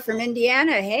one more from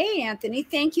Indiana. Hey, Anthony.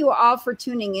 Thank you all for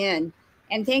tuning in.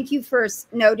 And thank you for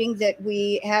noting that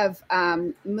we have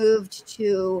moved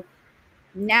to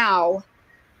now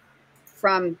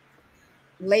from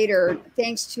later,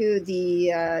 thanks to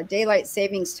the daylight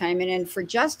savings time. And for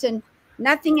Justin,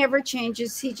 nothing ever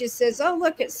changes. He just says, oh,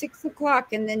 look, it's 6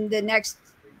 o'clock. And then the next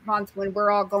month when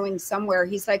we're all going somewhere,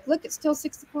 he's like, look, it's still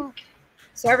 6 o'clock.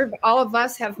 So all of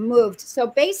us have moved. So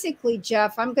basically,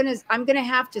 Jeff, I'm gonna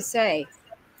have to say,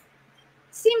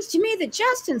 Seems to me that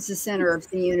Justin's the center of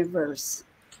the universe.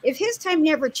 If his time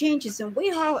never changes and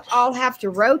we all have to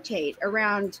rotate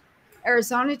around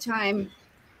Arizona time,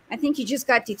 I think he just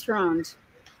got dethroned.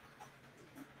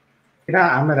 You know,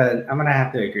 I'm gonna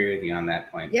have to agree with you on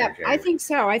that point there, Yep, I Jerry. think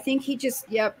so. I think he just,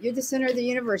 yep, you're the center of the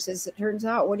universe, as it turns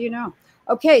out. What do you know?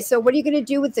 Okay, so what are you going to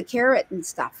do with the carrot and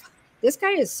stuff? This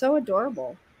guy is so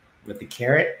adorable. With the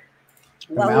carrot,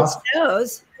 the Well, his mouth.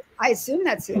 nose, I assume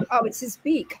that's it. Oh, it's his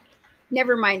beak.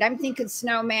 Never mind. I'm thinking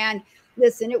snowman.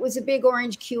 Listen, it was a big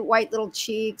orange, cute, white little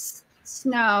cheeks.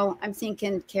 Snow. I'm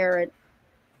thinking carrot.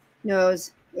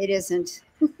 Nose. It isn't.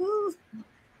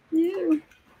 Ew.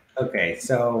 Okay,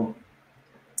 so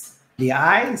the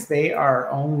eyes, they are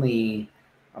only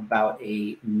about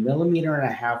a millimeter and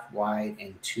a half wide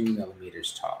and 2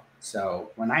 millimeters tall.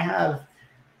 So when I have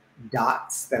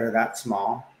dots that are that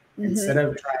small, instead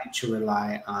of trying to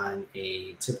rely on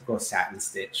a typical satin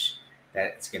stitch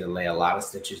that's going to lay a lot of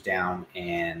stitches down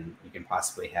and you can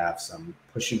possibly have some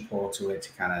push and pull to it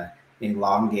to kind of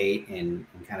elongate and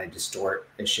kind of distort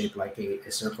the shape like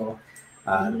a circle,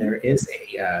 there is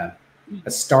a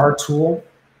star tool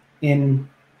in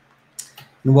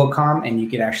Wacom, and you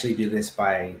could actually do this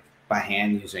by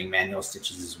hand using manual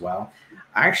stitches as well.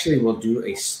 I actually will do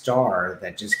a star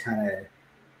that just kind of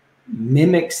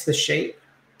mimics the shape,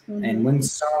 and when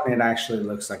sewn, it actually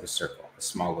looks like a circle, a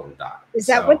small little dot. Is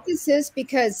that what this is?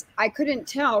 Because I couldn't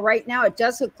tell. Right now, it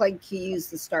does look like you use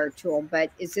the star tool,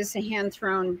 but is this a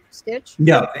hand-thrown stitch?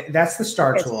 No, that's the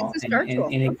star Okay, tool, it's a star tool.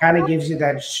 and it kind of gives you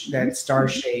that star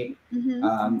shape.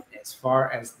 Mm-hmm. As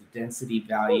far as the density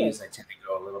values, I tend to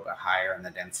go a little bit higher in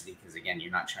the density because again,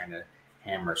 you're not trying to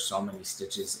hammer so many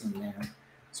stitches in there.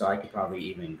 So I could probably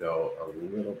even go a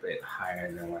little bit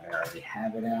higher than what I already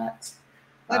have it at.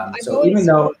 So even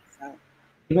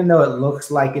though it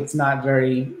looks like it's not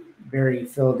very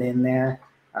filled in there,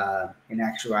 in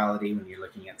actuality, when you're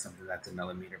looking at something that's a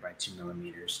millimeter by 2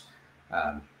 millimeters,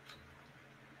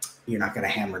 you're not going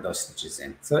to hammer those stitches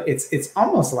in. So it's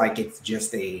almost like it's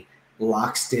just a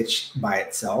lock stitch by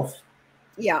itself.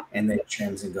 Yeah. And then it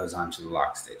trims and goes on to the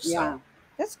lock stitch. Yeah. So.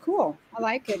 That's cool. I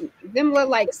like it. Vimla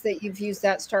likes that you've used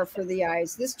that star for the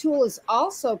eyes. This tool is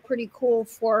also pretty cool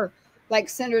for like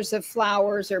centers of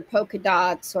flowers or polka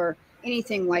dots or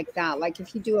anything like that. Like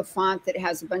if you do a font that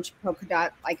has a bunch of polka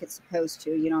dot like it's supposed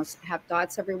to, you know, have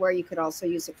dots everywhere, you could also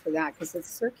use it for that because it's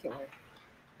circular.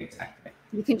 Exactly.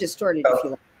 You can distort it if you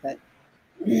like. But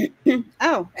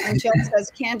oh, and Jill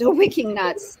says candle wicking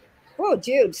nuts. Oh,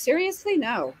 dude, seriously?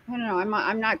 No. No,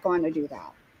 I'm not going to do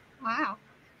that. Wow.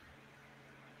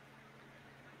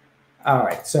 All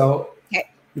right. So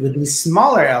with these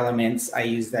smaller elements, I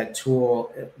use that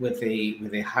tool with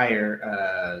a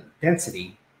higher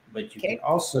density, but you can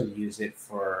also use it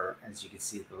for, as you can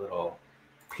see, the little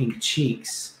pink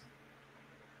cheeks.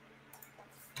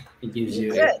 It gives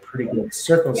you a pretty good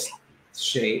circle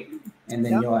shape, and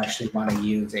then you'll actually want to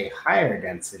use a higher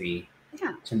density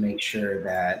to make sure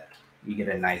that you get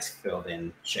a nice filled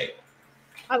in shape.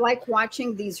 I like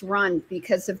watching these run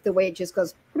because of the way it just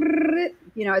goes,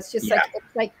 you know, it's just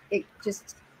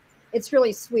it's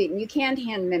really sweet. And you can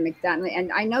hand mimic that.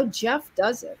 And I know Jeff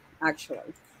does it, actually.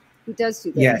 He does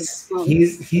do that. Yes,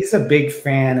 he's a big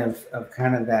fan of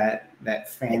kind of that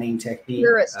fanning technique.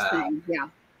 Purist thing, yeah.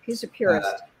 He's a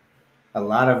purist. A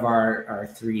lot of our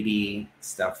 3D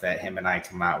stuff that him and I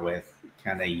come out with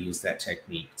kind of use that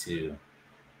technique to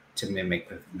mimic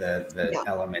the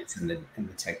elements and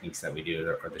the techniques that we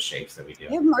do or the shapes that we do.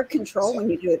 You have more control when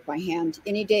you do it by hand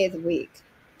any day of the week.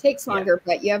 Takes longer,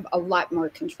 but you have a lot more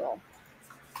control.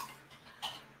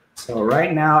 So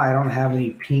right now I don't have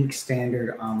any pink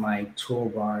standard on my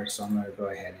toolbar, so I'm going to go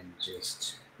ahead and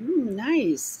just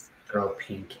nice. Throw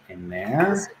pink in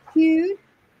there. That's cute.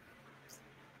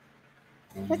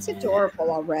 That's adorable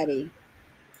already.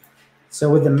 So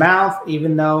with the mouth,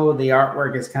 even though the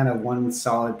artwork is kind of one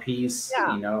solid piece,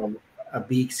 you know, a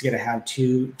beak's going to have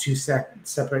two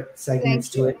separate segments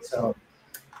to it. So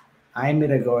I'm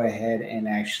going to go ahead and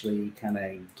actually kind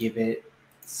of give it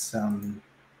some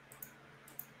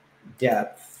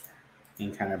depth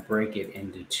and kind of break it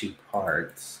into two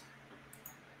parts.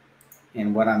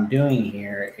 And what I'm doing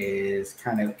here is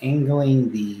kind of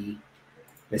angling the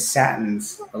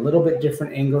satins a little bit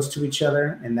different angles to each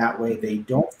other, and that way they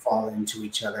don't fall into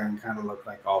each other and kind of look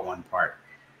like all one part.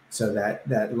 So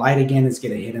that light again is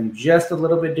going to hit them just a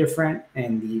little bit different,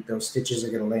 and those stitches are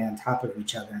going to lay on top of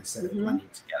each other instead of blending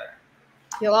together.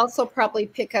 You'll also probably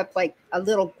pick up like a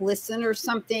little glisten or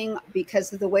something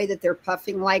because of the way that they're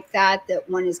puffing like that. That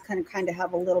one is kind of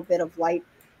have a little bit of light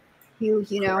hue,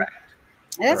 you know. And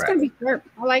that's going to be sharp.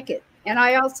 I like it, and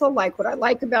I also like what I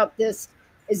like about this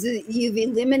is that you've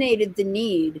eliminated the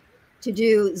need to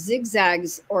do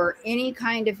zigzags or any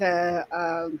kind of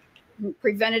a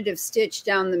preventative stitch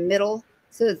down the middle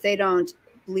so that they don't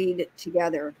bleed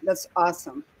together. That's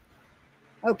awesome.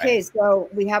 Okay, Right. so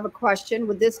we have a question.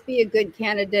 Would this be a good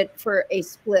candidate for a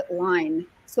split line?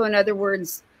 So in other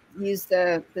words, use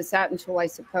the satin tool, I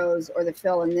suppose, or the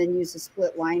fill, and then use a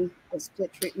split line, a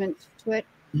split treatment to it.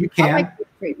 You I like can. this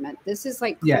treatment. This is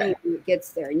like Yeah, clean when it gets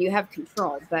there, and you have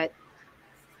control. But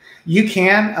you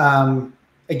can.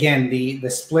 Again, the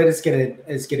split is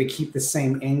gonna keep the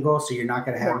same angle, so you're not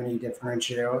gonna yeah, have any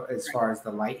differential as right, far as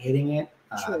the light hitting it.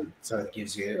 true, So it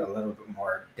gives you true. a little bit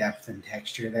more depth and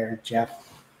texture there, Jeff.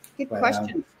 Good But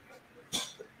question.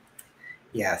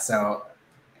 yeah, so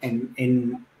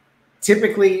and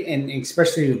typically, and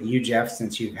especially with you, Jeff,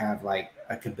 since you have like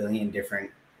a kabillion different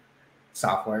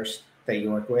softwares that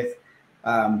you work with,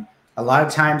 a lot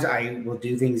of times I will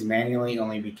do things manually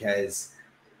only because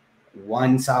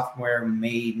one software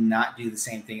may not do the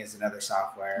same thing as another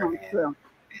software, Oh, and true.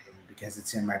 because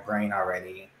it's in my brain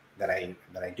already that I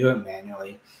do it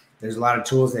manually. There's a lot of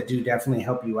tools that do definitely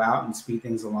help you out and speed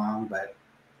things along, but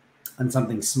on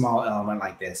something small element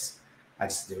like this, I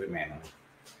just do it manually.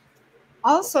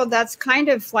 Also, that's kind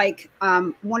of like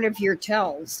one of your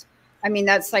tells. I mean,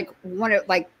 that's like one of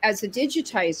like as a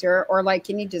digitizer or like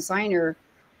any designer,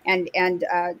 and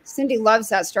Cindy loves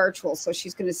that star tool, so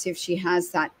she's going to see if she has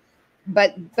that.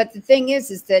 But the thing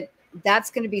is that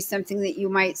that's going to be something that you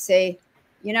might say,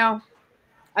 you know,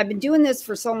 I've been doing this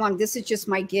for so long. This is just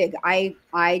my gig.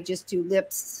 I just do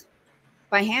lips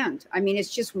by hand. I mean,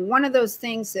 it's just one of those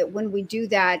things that when we do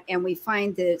that and we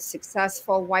find that it's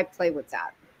successful, why play with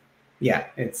that? Yeah,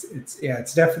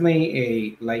 it's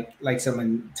definitely like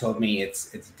someone told me it's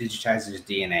digitizer's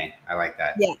DNA. I like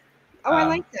that. Yeah. Oh, I Um,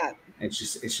 like that. it's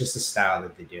just a style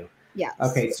that they do. Yes.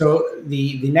 Okay, so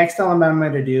the next element I'm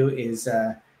going to do is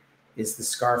the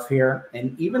scarf here,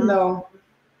 and even though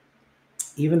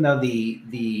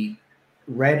the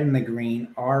red and the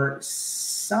green are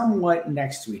somewhat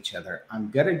next to each other, I'm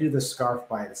gonna do the scarf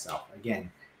by itself. Again,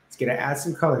 it's gonna add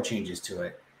some color changes to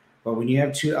it. But when you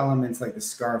have two elements like the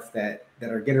scarf that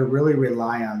are gonna really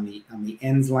rely on the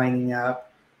ends lining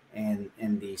up and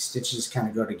the stitches kind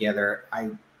of go together,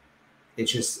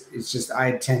 it's just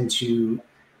I tend to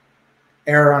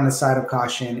err on the side of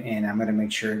caution, and I'm gonna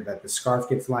make sure that the scarf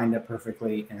gets lined up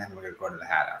perfectly, and then we're gonna go to the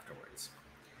hat afterwards.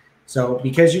 So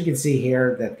because you can see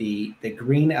here that the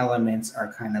green elements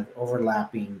are kind of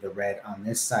overlapping the red on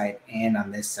this side and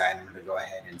on this side, I'm going to go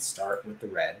ahead and start with the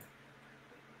red.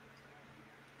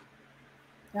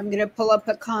 I'm going to pull up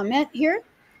a comment here.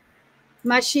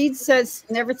 Mashid says,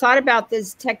 never thought about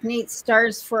this technique,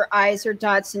 stars for eyes or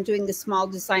dots and doing the small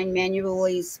design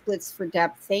manually, splits for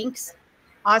depth. Thanks.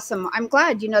 Awesome. I'm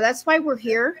glad. You know, that's why we're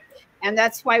here. And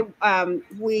that's why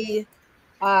we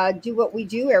do what we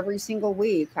do every single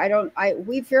week.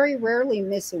 We very rarely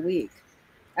miss a week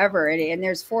ever. And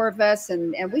there's four of us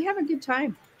and we have a good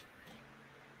time.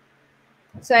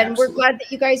 So, and we're Absolutely. glad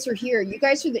that you guys are here. You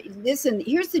guys are listen,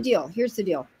 here's the deal. Here's the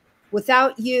deal.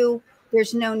 Without you,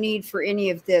 there's no need for any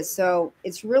of this. So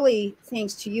it's really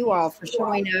thanks to you all for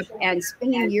showing up and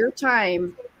spending your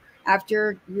time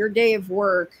after your day of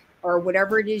work or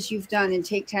whatever it is you've done and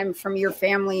take time from your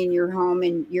family and your home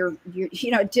and you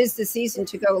know, it is the season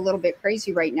to go a little bit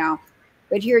crazy right now.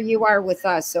 But here you are with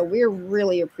us. So we're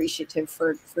really appreciative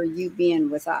for you being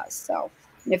with us. So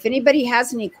and if anybody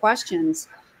has any questions,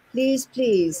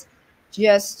 please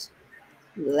just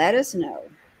let us know.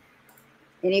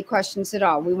 Any questions at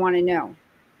all? We want to know.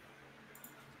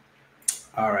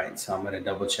 All right, so I'm going to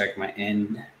double check my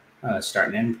start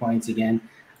and end points again.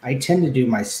 I tend to do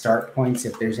my start points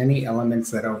if there's any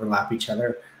elements that overlap each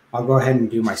other. I'll go ahead and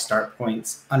do my start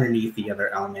points underneath the other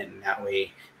element, and that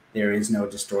way there is no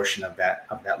distortion of that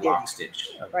Yeah, lock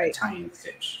stitch, of that right. tying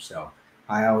stitch. So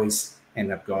I always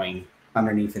end up going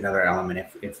underneath another element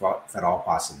if at all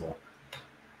possible.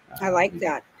 I like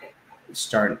that.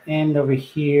 Start and end over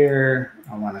here.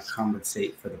 I want to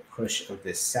compensate for the push of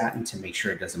this satin to make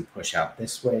sure it doesn't push out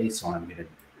this way. So I'm going to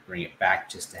bring it back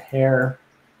just a hair.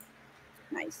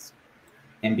 Nice.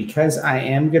 And because I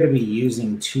am going to be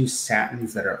using two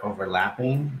satins that are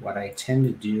overlapping, what I tend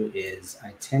to do is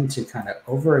I tend to kind of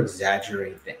over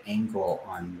exaggerate the angle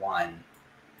on one,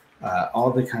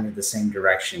 all the kind of the same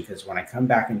direction. Because when I come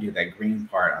back and do that green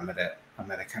part, I'm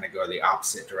gonna kind of go the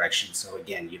opposite direction. So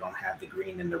again, you don't have the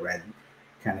green and the red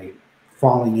kind of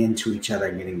falling into each other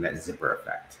and getting that zipper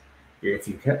effect. If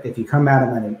you come at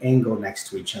them at an angle next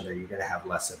to each other, you're gonna have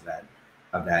less of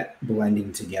that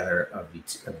blending together of the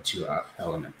two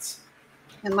elements.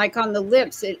 And like on the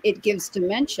lips, it gives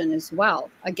dimension as well.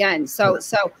 Again,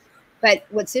 but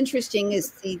what's interesting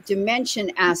is the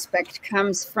dimension aspect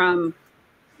comes from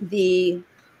the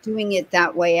doing it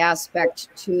that way aspect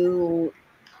to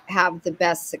have the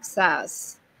best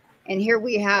success. And here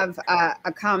we have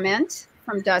a comment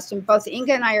from Dustin. Both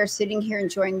Inga and I are sitting here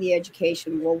enjoying the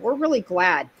education. Well, we're really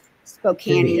glad,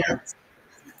 Spokaneans.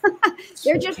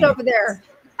 They're just over there,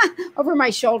 over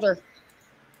my shoulder,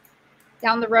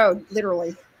 down the road,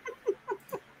 literally.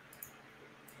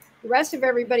 The rest of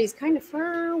everybody's kind of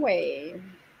far away.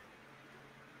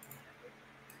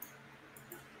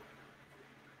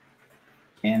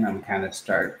 And I'm kind of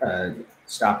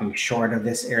stopping short of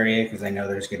this area because I know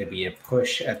there's going to be a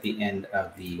push at the end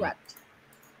of the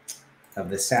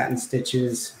satin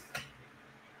stitches.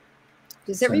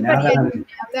 Does everybody have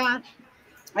that?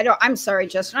 I'm sorry,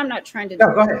 Justin. I'm not trying to.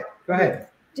 No, go ahead. Go ahead.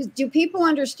 Do people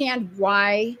understand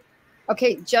why?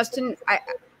 Okay, Justin,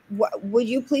 would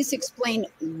you please explain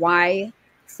why,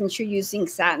 since you're using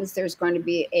satins, there's going to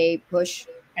be a push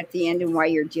at the end and why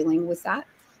you're dealing with that?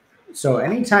 So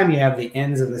anytime you have the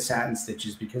ends of the satin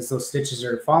stitches, because those stitches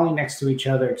are falling next to each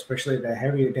other, especially the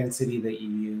heavier density that you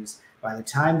use, by the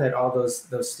time that all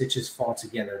those stitches fall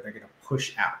together, they're going to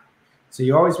push out. So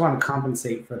you always want to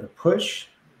compensate for the push.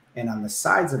 And on the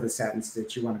sides of the satin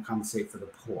stitch, you want to compensate for the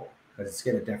pull, because it's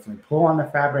going to definitely pull on the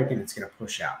fabric and it's going to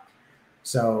push out.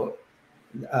 So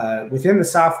within the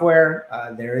software,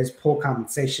 there is pull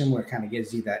compensation, where it kind of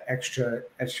gives you that extra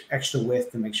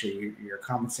width to make sure you're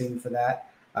compensating for that.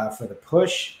 For the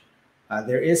push,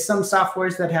 there is some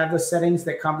softwares that have those settings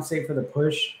that compensate for the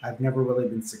push. I've never really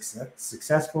been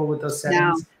successful with those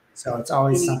settings, so it's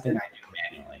always something I do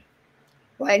manually.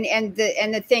 Well, and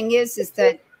the thing is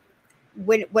that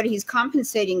what he's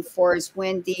compensating for is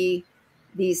when the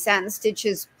satin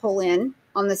stitches pull in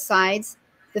on the sides,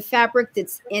 the fabric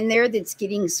that's in there that's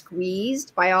getting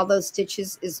squeezed by all those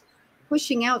stitches is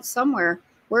pushing out somewhere.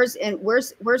 Where's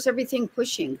everything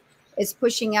pushing? It's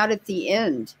pushing out at the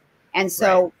end. And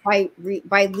so by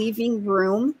leaving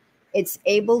room, it's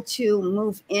able to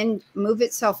move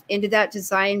itself into that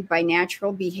design by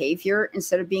natural behavior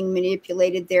instead of being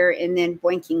manipulated there and then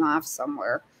boinking off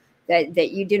somewhere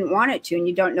that you didn't want it to and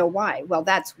you don't know why. Well,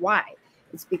 that's why.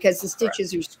 It's because the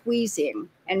stitches are squeezing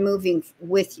and moving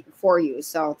for you.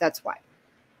 So that's why.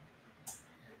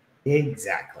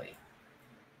 Exactly.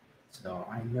 So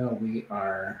I know we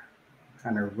are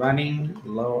kind of running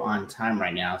low on time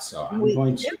right now. So I'm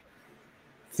going to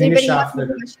finish off the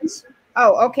questions.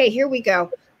 Oh, okay. Here we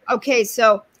go. Okay.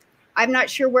 So I'm not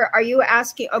sure where are you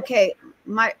asking? Okay.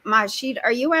 Majid,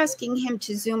 are you asking him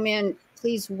to zoom in,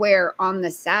 please, where on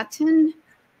the satin,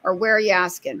 or where are you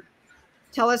asking?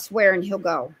 Tell us where and he'll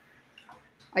go.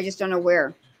 I just don't know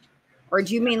where. Or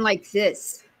do you mean like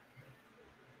this?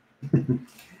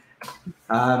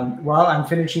 While I'm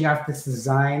finishing off this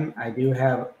design, I do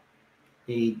have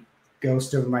a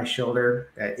ghost over my shoulder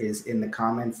that is in the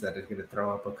comments that is going to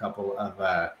throw up a couple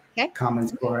of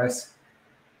comments for us.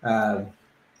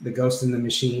 The ghost in the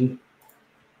machine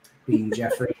being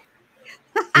Jeffrey.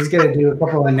 He's going to do a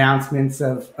couple announcements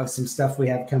of some stuff we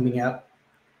have coming up.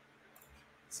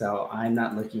 So I'm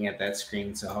not looking at that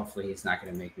screen, so hopefully he's not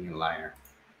going to make me a liar.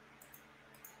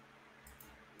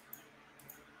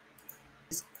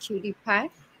 Cutie pie.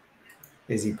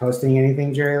 Is he posting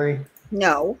anything, Jerry Lee?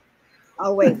 No.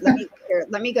 Oh wait,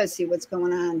 let me go see what's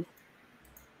going on.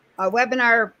 A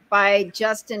webinar by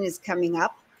Justin is coming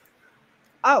up.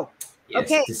 Oh, yes,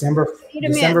 okay. December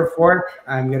 4th,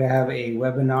 I'm going to have a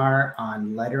webinar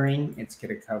on lettering. It's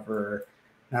going to cover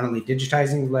not only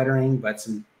digitizing lettering, but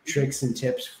some tricks and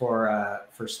tips for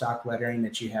stock lettering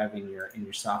that you have in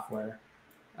your software.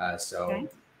 So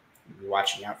be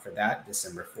watching out for that,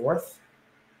 December 4th.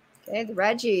 Okay, the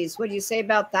Reggies. What do you say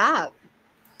about that?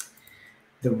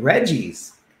 The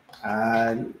Reggies.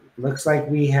 Looks like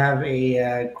we have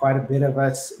quite a bit of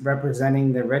us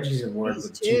representing the Reggies Award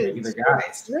with two regular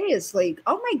guys. Seriously.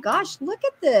 Oh my gosh, look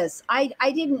at this. I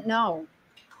didn't know.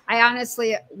 I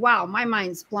honestly, wow, my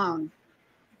mind's blown.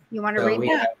 You want to read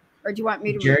that? Or do you want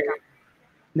me to read that?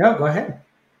 No, go ahead.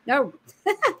 No.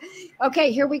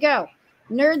 Okay, here we go.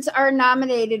 Nerds are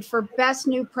nominated for Best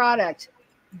New Product.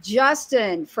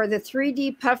 Justin for the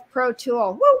 3D Puff Pro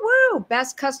tool. Woo woo!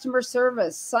 Best Customer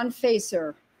Service,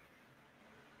 Sunfacer.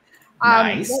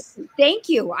 Nice. Thank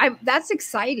you. That's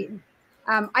exciting.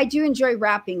 I do enjoy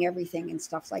wrapping everything and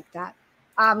stuff like that.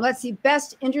 Let's see.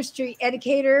 Best Industry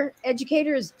Educator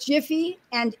is Jiffy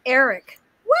and Eric.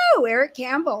 Woo! Eric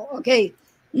Campbell. Okay.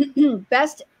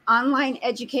 Best Online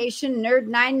Education, Nerd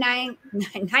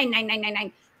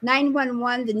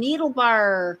 911, The Needle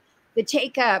Bar, The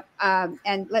Take Up,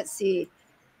 and let's see.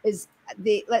 is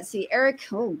the, let's see, Eric.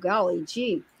 Oh, golly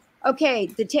gee. Okay,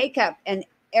 the take up. And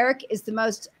Eric is the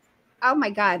most, oh my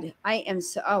God. I am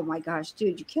so, oh my gosh,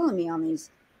 dude, you're killing me on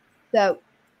these. The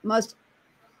most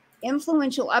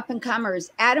influential up and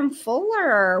comers, Adam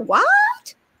Fuller.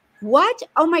 What? What?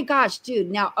 Oh my gosh,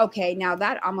 dude. Now, okay, now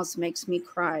that almost makes me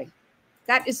cry.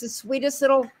 That is the sweetest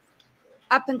little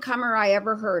up and comer I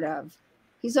ever heard of.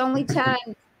 He's only 10.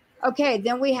 Okay,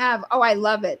 then we have, oh, I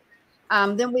love it.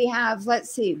 Then we have,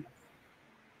 let's see,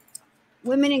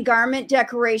 women in garment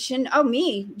decoration. Oh,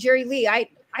 me, Jerry Lee.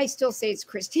 I still say it's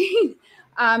Christine.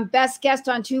 Best guest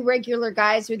on Two Regular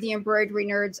Guys with the Embroidery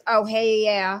Nerds. Oh, hey,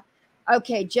 yeah.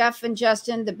 Okay, Jeff and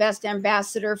Justin, the best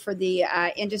ambassador for the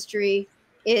industry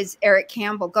is Eric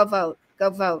Campbell. Go vote, go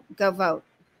vote, go vote.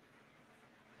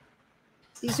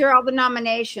 These are all the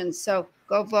nominations, so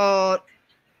go vote.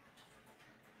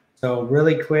 So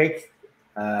really quick,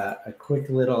 a quick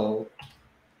little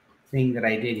thing that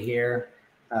I did here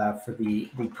for the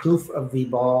proof of the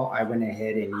ball. I went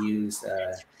ahead and used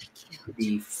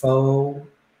the faux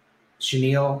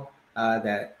chenille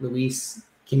that Luis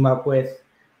came up with.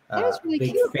 That is really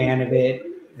big cute. fan of it.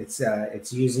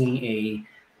 It's using a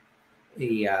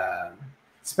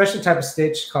special type of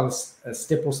stitch called a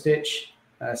stipple stitch,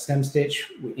 stem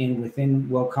stitch within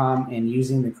Wilcom, and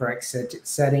using the correct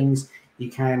settings,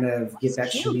 you kind of get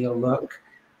that chenille look.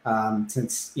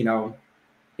 Since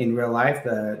in real life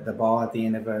the ball at the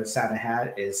end of a satin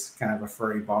hat is kind of a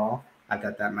furry ball, I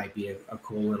thought that might be a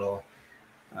cool little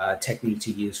technique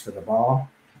to use for the ball.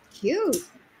 Cute.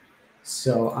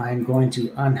 So I'm going to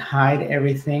unhide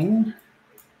everything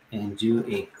and do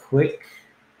a quick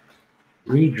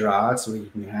redraw so we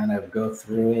can kind of go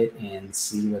through it and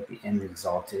see what the end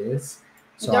result is.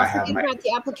 So don't forget about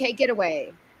the applique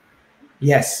getaway.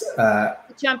 Yes.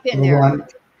 Jump in there.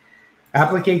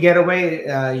 Applique getaway,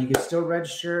 you can still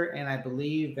register, and I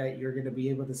believe that you're going to be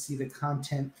able to see the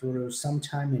content through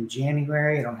sometime in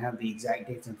January. I don't have the exact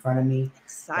dates in front of me.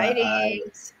 Exciting.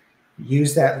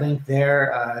 Use that link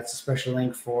there. It's a special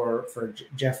link for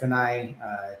Jeff and I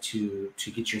to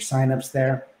get your signups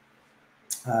there.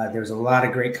 There's a lot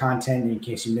of great content in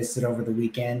case you missed it over the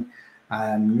weekend.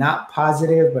 I'm not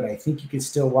positive, but I think you can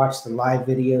still watch the live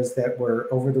videos that were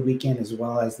over the weekend as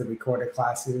well as the recorded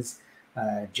classes.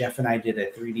 Jeff and I did a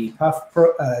 3D puff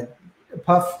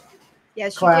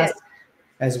class,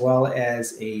 as well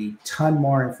as a ton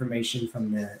more information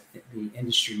from the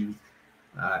industry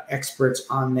experts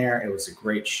on there. It was a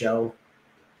great show.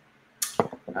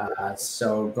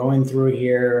 So going through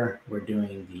here, we're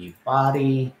doing the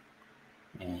body,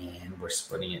 and we're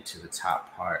splitting it to the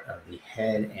top part of the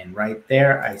head. And right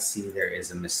there, I see there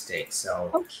is a mistake.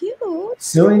 So, oh, cute.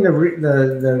 Sewing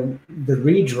the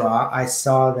redraw, I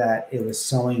saw that it was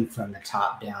sewing from the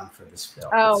top down for this film.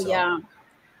 Oh, so yeah.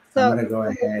 So I'm going to go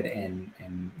ahead and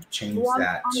change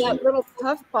that. On that little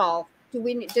puff ball,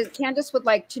 Candace would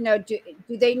like to know, do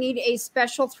they need a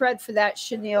special thread for that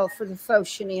chenille, for the faux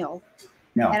chenille?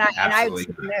 No,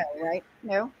 absolutely no, right?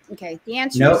 No? Okay. The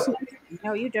answer is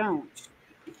no, you don't.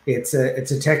 It's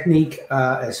a technique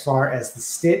as far as the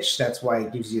stitch. That's why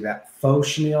it gives you that faux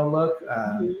chenille look.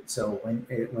 So when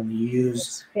you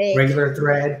use regular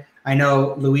thread, I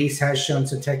know Luis has shown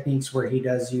some techniques where he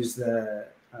does use the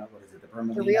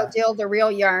the real deal, the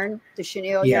real yarn, the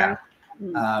chenille yarn.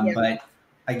 But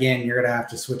again, you're gonna have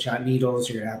to switch out needles.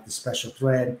 You're gonna have the special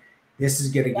thread. This is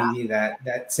gonna give you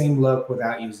that same look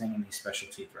without using any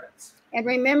specialty threads. And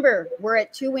remember, we're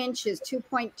at 2 inches,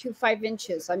 2.25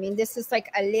 inches. I mean, this is like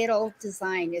a little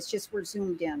design. It's just we're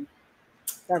zoomed in.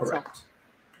 That's correct.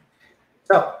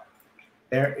 So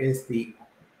there is the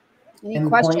Any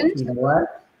questions? You know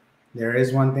what? There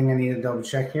is one thing I need to double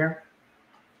check here.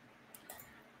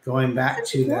 Going back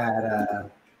to that,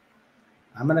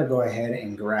 I'm going to go ahead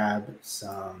and grab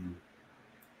some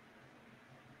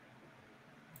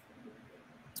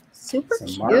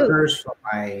markers for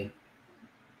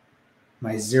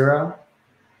my zero.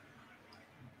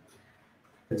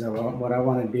 Because what I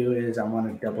want to do is I want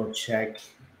to double check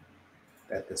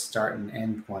that the start and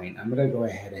end point. I'm going to go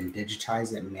ahead and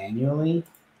digitize it manually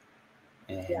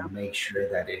and make sure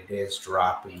that it is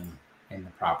dropping in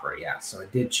the proper. So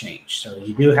it did change. So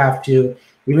you do have to,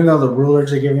 even though the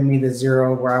rulers are giving me the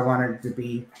zero where I want it to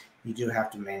be, you do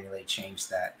have to manually change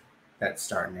that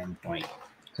start and end point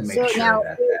to make sure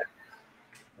that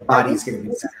the body is going to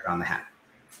be centered on the hat.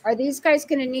 Are these guys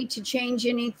going to need to change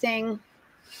anything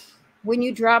when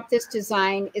you drop this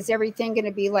design? Is everything going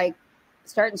to be like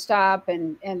start and stop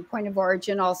and point of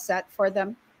origin all set for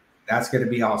them? That's going to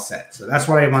be all set. So that's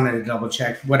what I wanted to double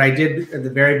check. What I did at the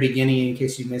very beginning, in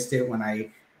case you missed it, when I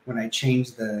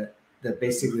changed the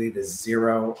basically the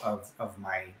zero of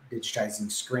my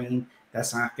digitizing screen.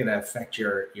 That's not going to affect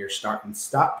your start and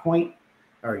stop point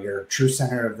or your true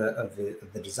center of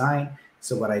the design.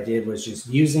 So what I did was just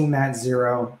using that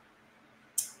zero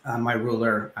on my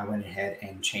ruler, I went ahead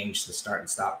and changed the start and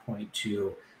stop point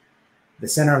to the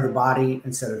center of the body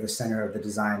instead of the center of the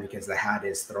design, because the hat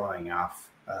is throwing off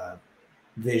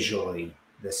visually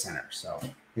the center. So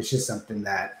it's just something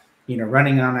that, you know,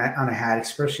 running on a hat,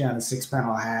 especially on a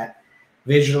 6-panel hat,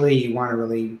 visually you want to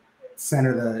really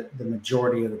center the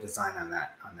majority of the design on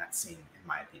that scene, in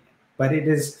my opinion. But it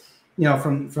is, you know,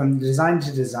 from design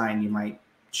to design, you might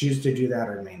choose to do that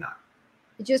or may not.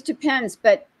 It just depends.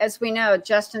 But as we know,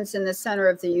 Justin's in the center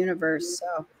of the universe,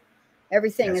 so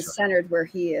everything is centered where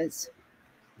he is.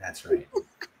 That's right.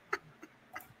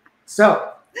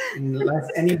 So unless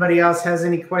anybody else has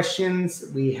any questions,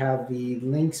 we have the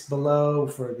links below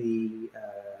for the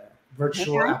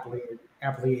virtual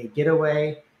Atelier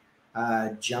Getaway.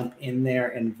 Jump in there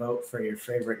and vote for your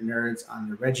favorite nerds on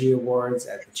the Reggie Awards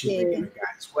at the Two Beginner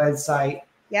Guys website.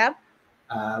 Yep.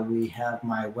 We have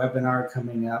my webinar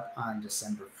coming up on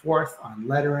December 4th on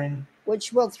lettering,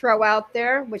 which we'll throw out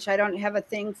there, which I don't have a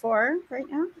thing for right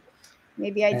now.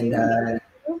 Maybe I do.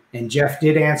 And Jeff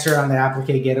did answer on the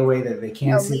Applique Getaway that they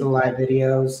can see the live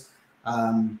videos.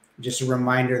 Just a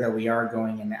reminder that we are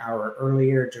going an hour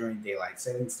earlier during daylight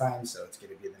savings time, so it's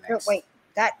going to be the next. Oh, wait,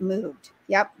 that moved.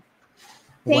 Yep.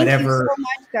 Thank you so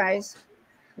much, guys.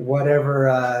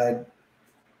 Whatever.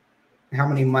 How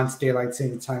many months daylight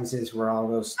savings times is where all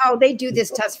those? Oh, they do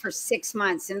this to us for 6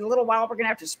 months. In a little while, we're going to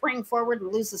have to spring forward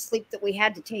and lose the sleep that we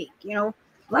had to take. You know,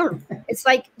 it's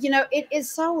like, you know, it is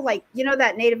so like, you know,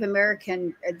 that Native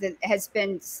American that has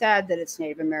been said that it's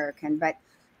Native American, but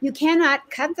you cannot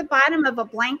cut the bottom of a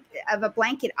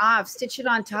blanket off, stitch it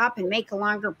on top, and make a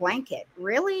longer blanket.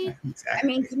 Really? Exactly. I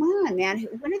mean, come on, man.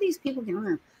 When are these people going to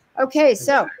learn? Okay,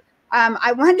 so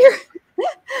I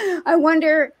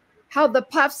wonder how the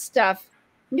puff stuff,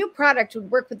 new product,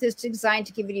 would work with this design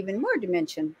to give it even more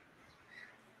dimension.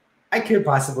 I could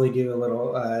possibly do a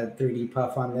little 3D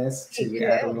puff on this to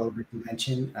add a little bit of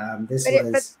dimension.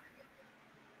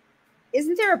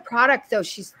 Isn't there a product though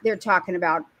they're talking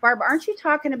about? Barb, aren't you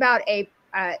talking about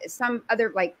some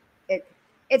other, like,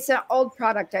 it's an old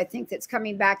product, I think, that's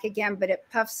coming back again, but it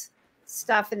puffs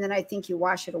stuff and then I think you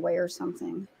wash it away or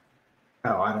something.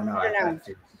 Oh, I don't know. I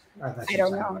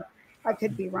don't know. I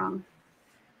could be wrong.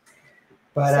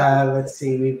 But let's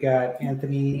see. We've got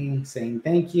Anthony saying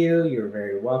thank you. You're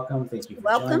very welcome. Thank you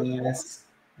for joining us.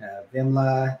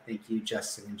 Vimla, thank you.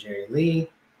 Justin and Jerry Lee.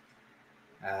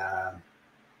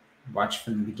 Watch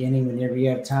from the beginning whenever you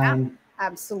have time. Yeah,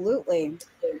 absolutely.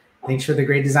 Thanks for the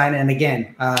great design. And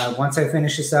again, once I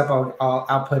finish this up,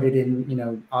 I'll put it in, you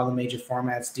know, all the major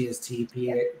formats: DST,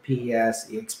 PES,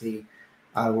 EXP.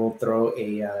 I will throw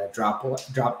a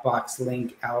Dropbox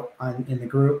link out in the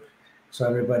group so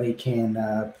everybody can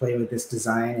play with this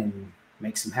design and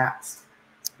make some hats.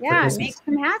 Yeah, make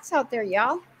some hats out there,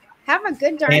 y'all. Have a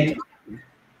good darn time.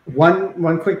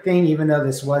 One quick thing, even though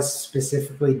this was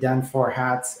specifically done for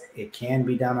hats, it can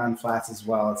be done on flats as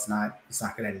well. It's not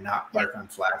going to not work on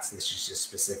flats. This is just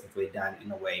specifically done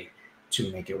in a way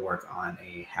to make it work on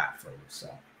a hat for you. So.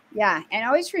 Yeah, and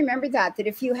always remember that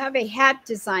if you have a hat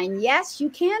design, yes, you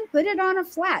can put it on a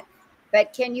flat,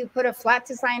 but can you put a flat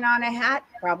design on a hat?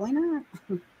 Probably not.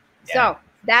 Yeah. So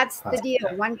that's the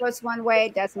deal. One goes one way,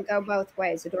 doesn't go both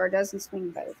ways. The door doesn't swing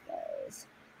both ways.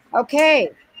 Okay.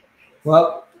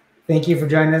 Well, thank you for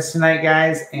joining us tonight,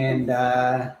 guys, and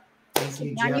thank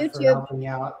you, Jeff, for helping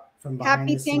out from behind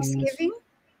the scenes. Happy Thanksgiving.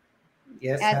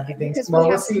 Yes, happy Thanksgiving. Well,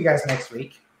 we'll see you guys next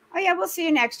week. Oh yeah, we'll see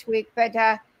you next week, but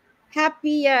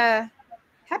happy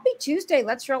Tuesday.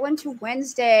 Let's roll into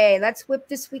Wednesday. Let's whip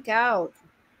this week out.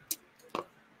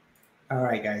 All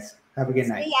right, guys. Have a good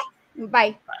night.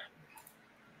 Bye. Bye.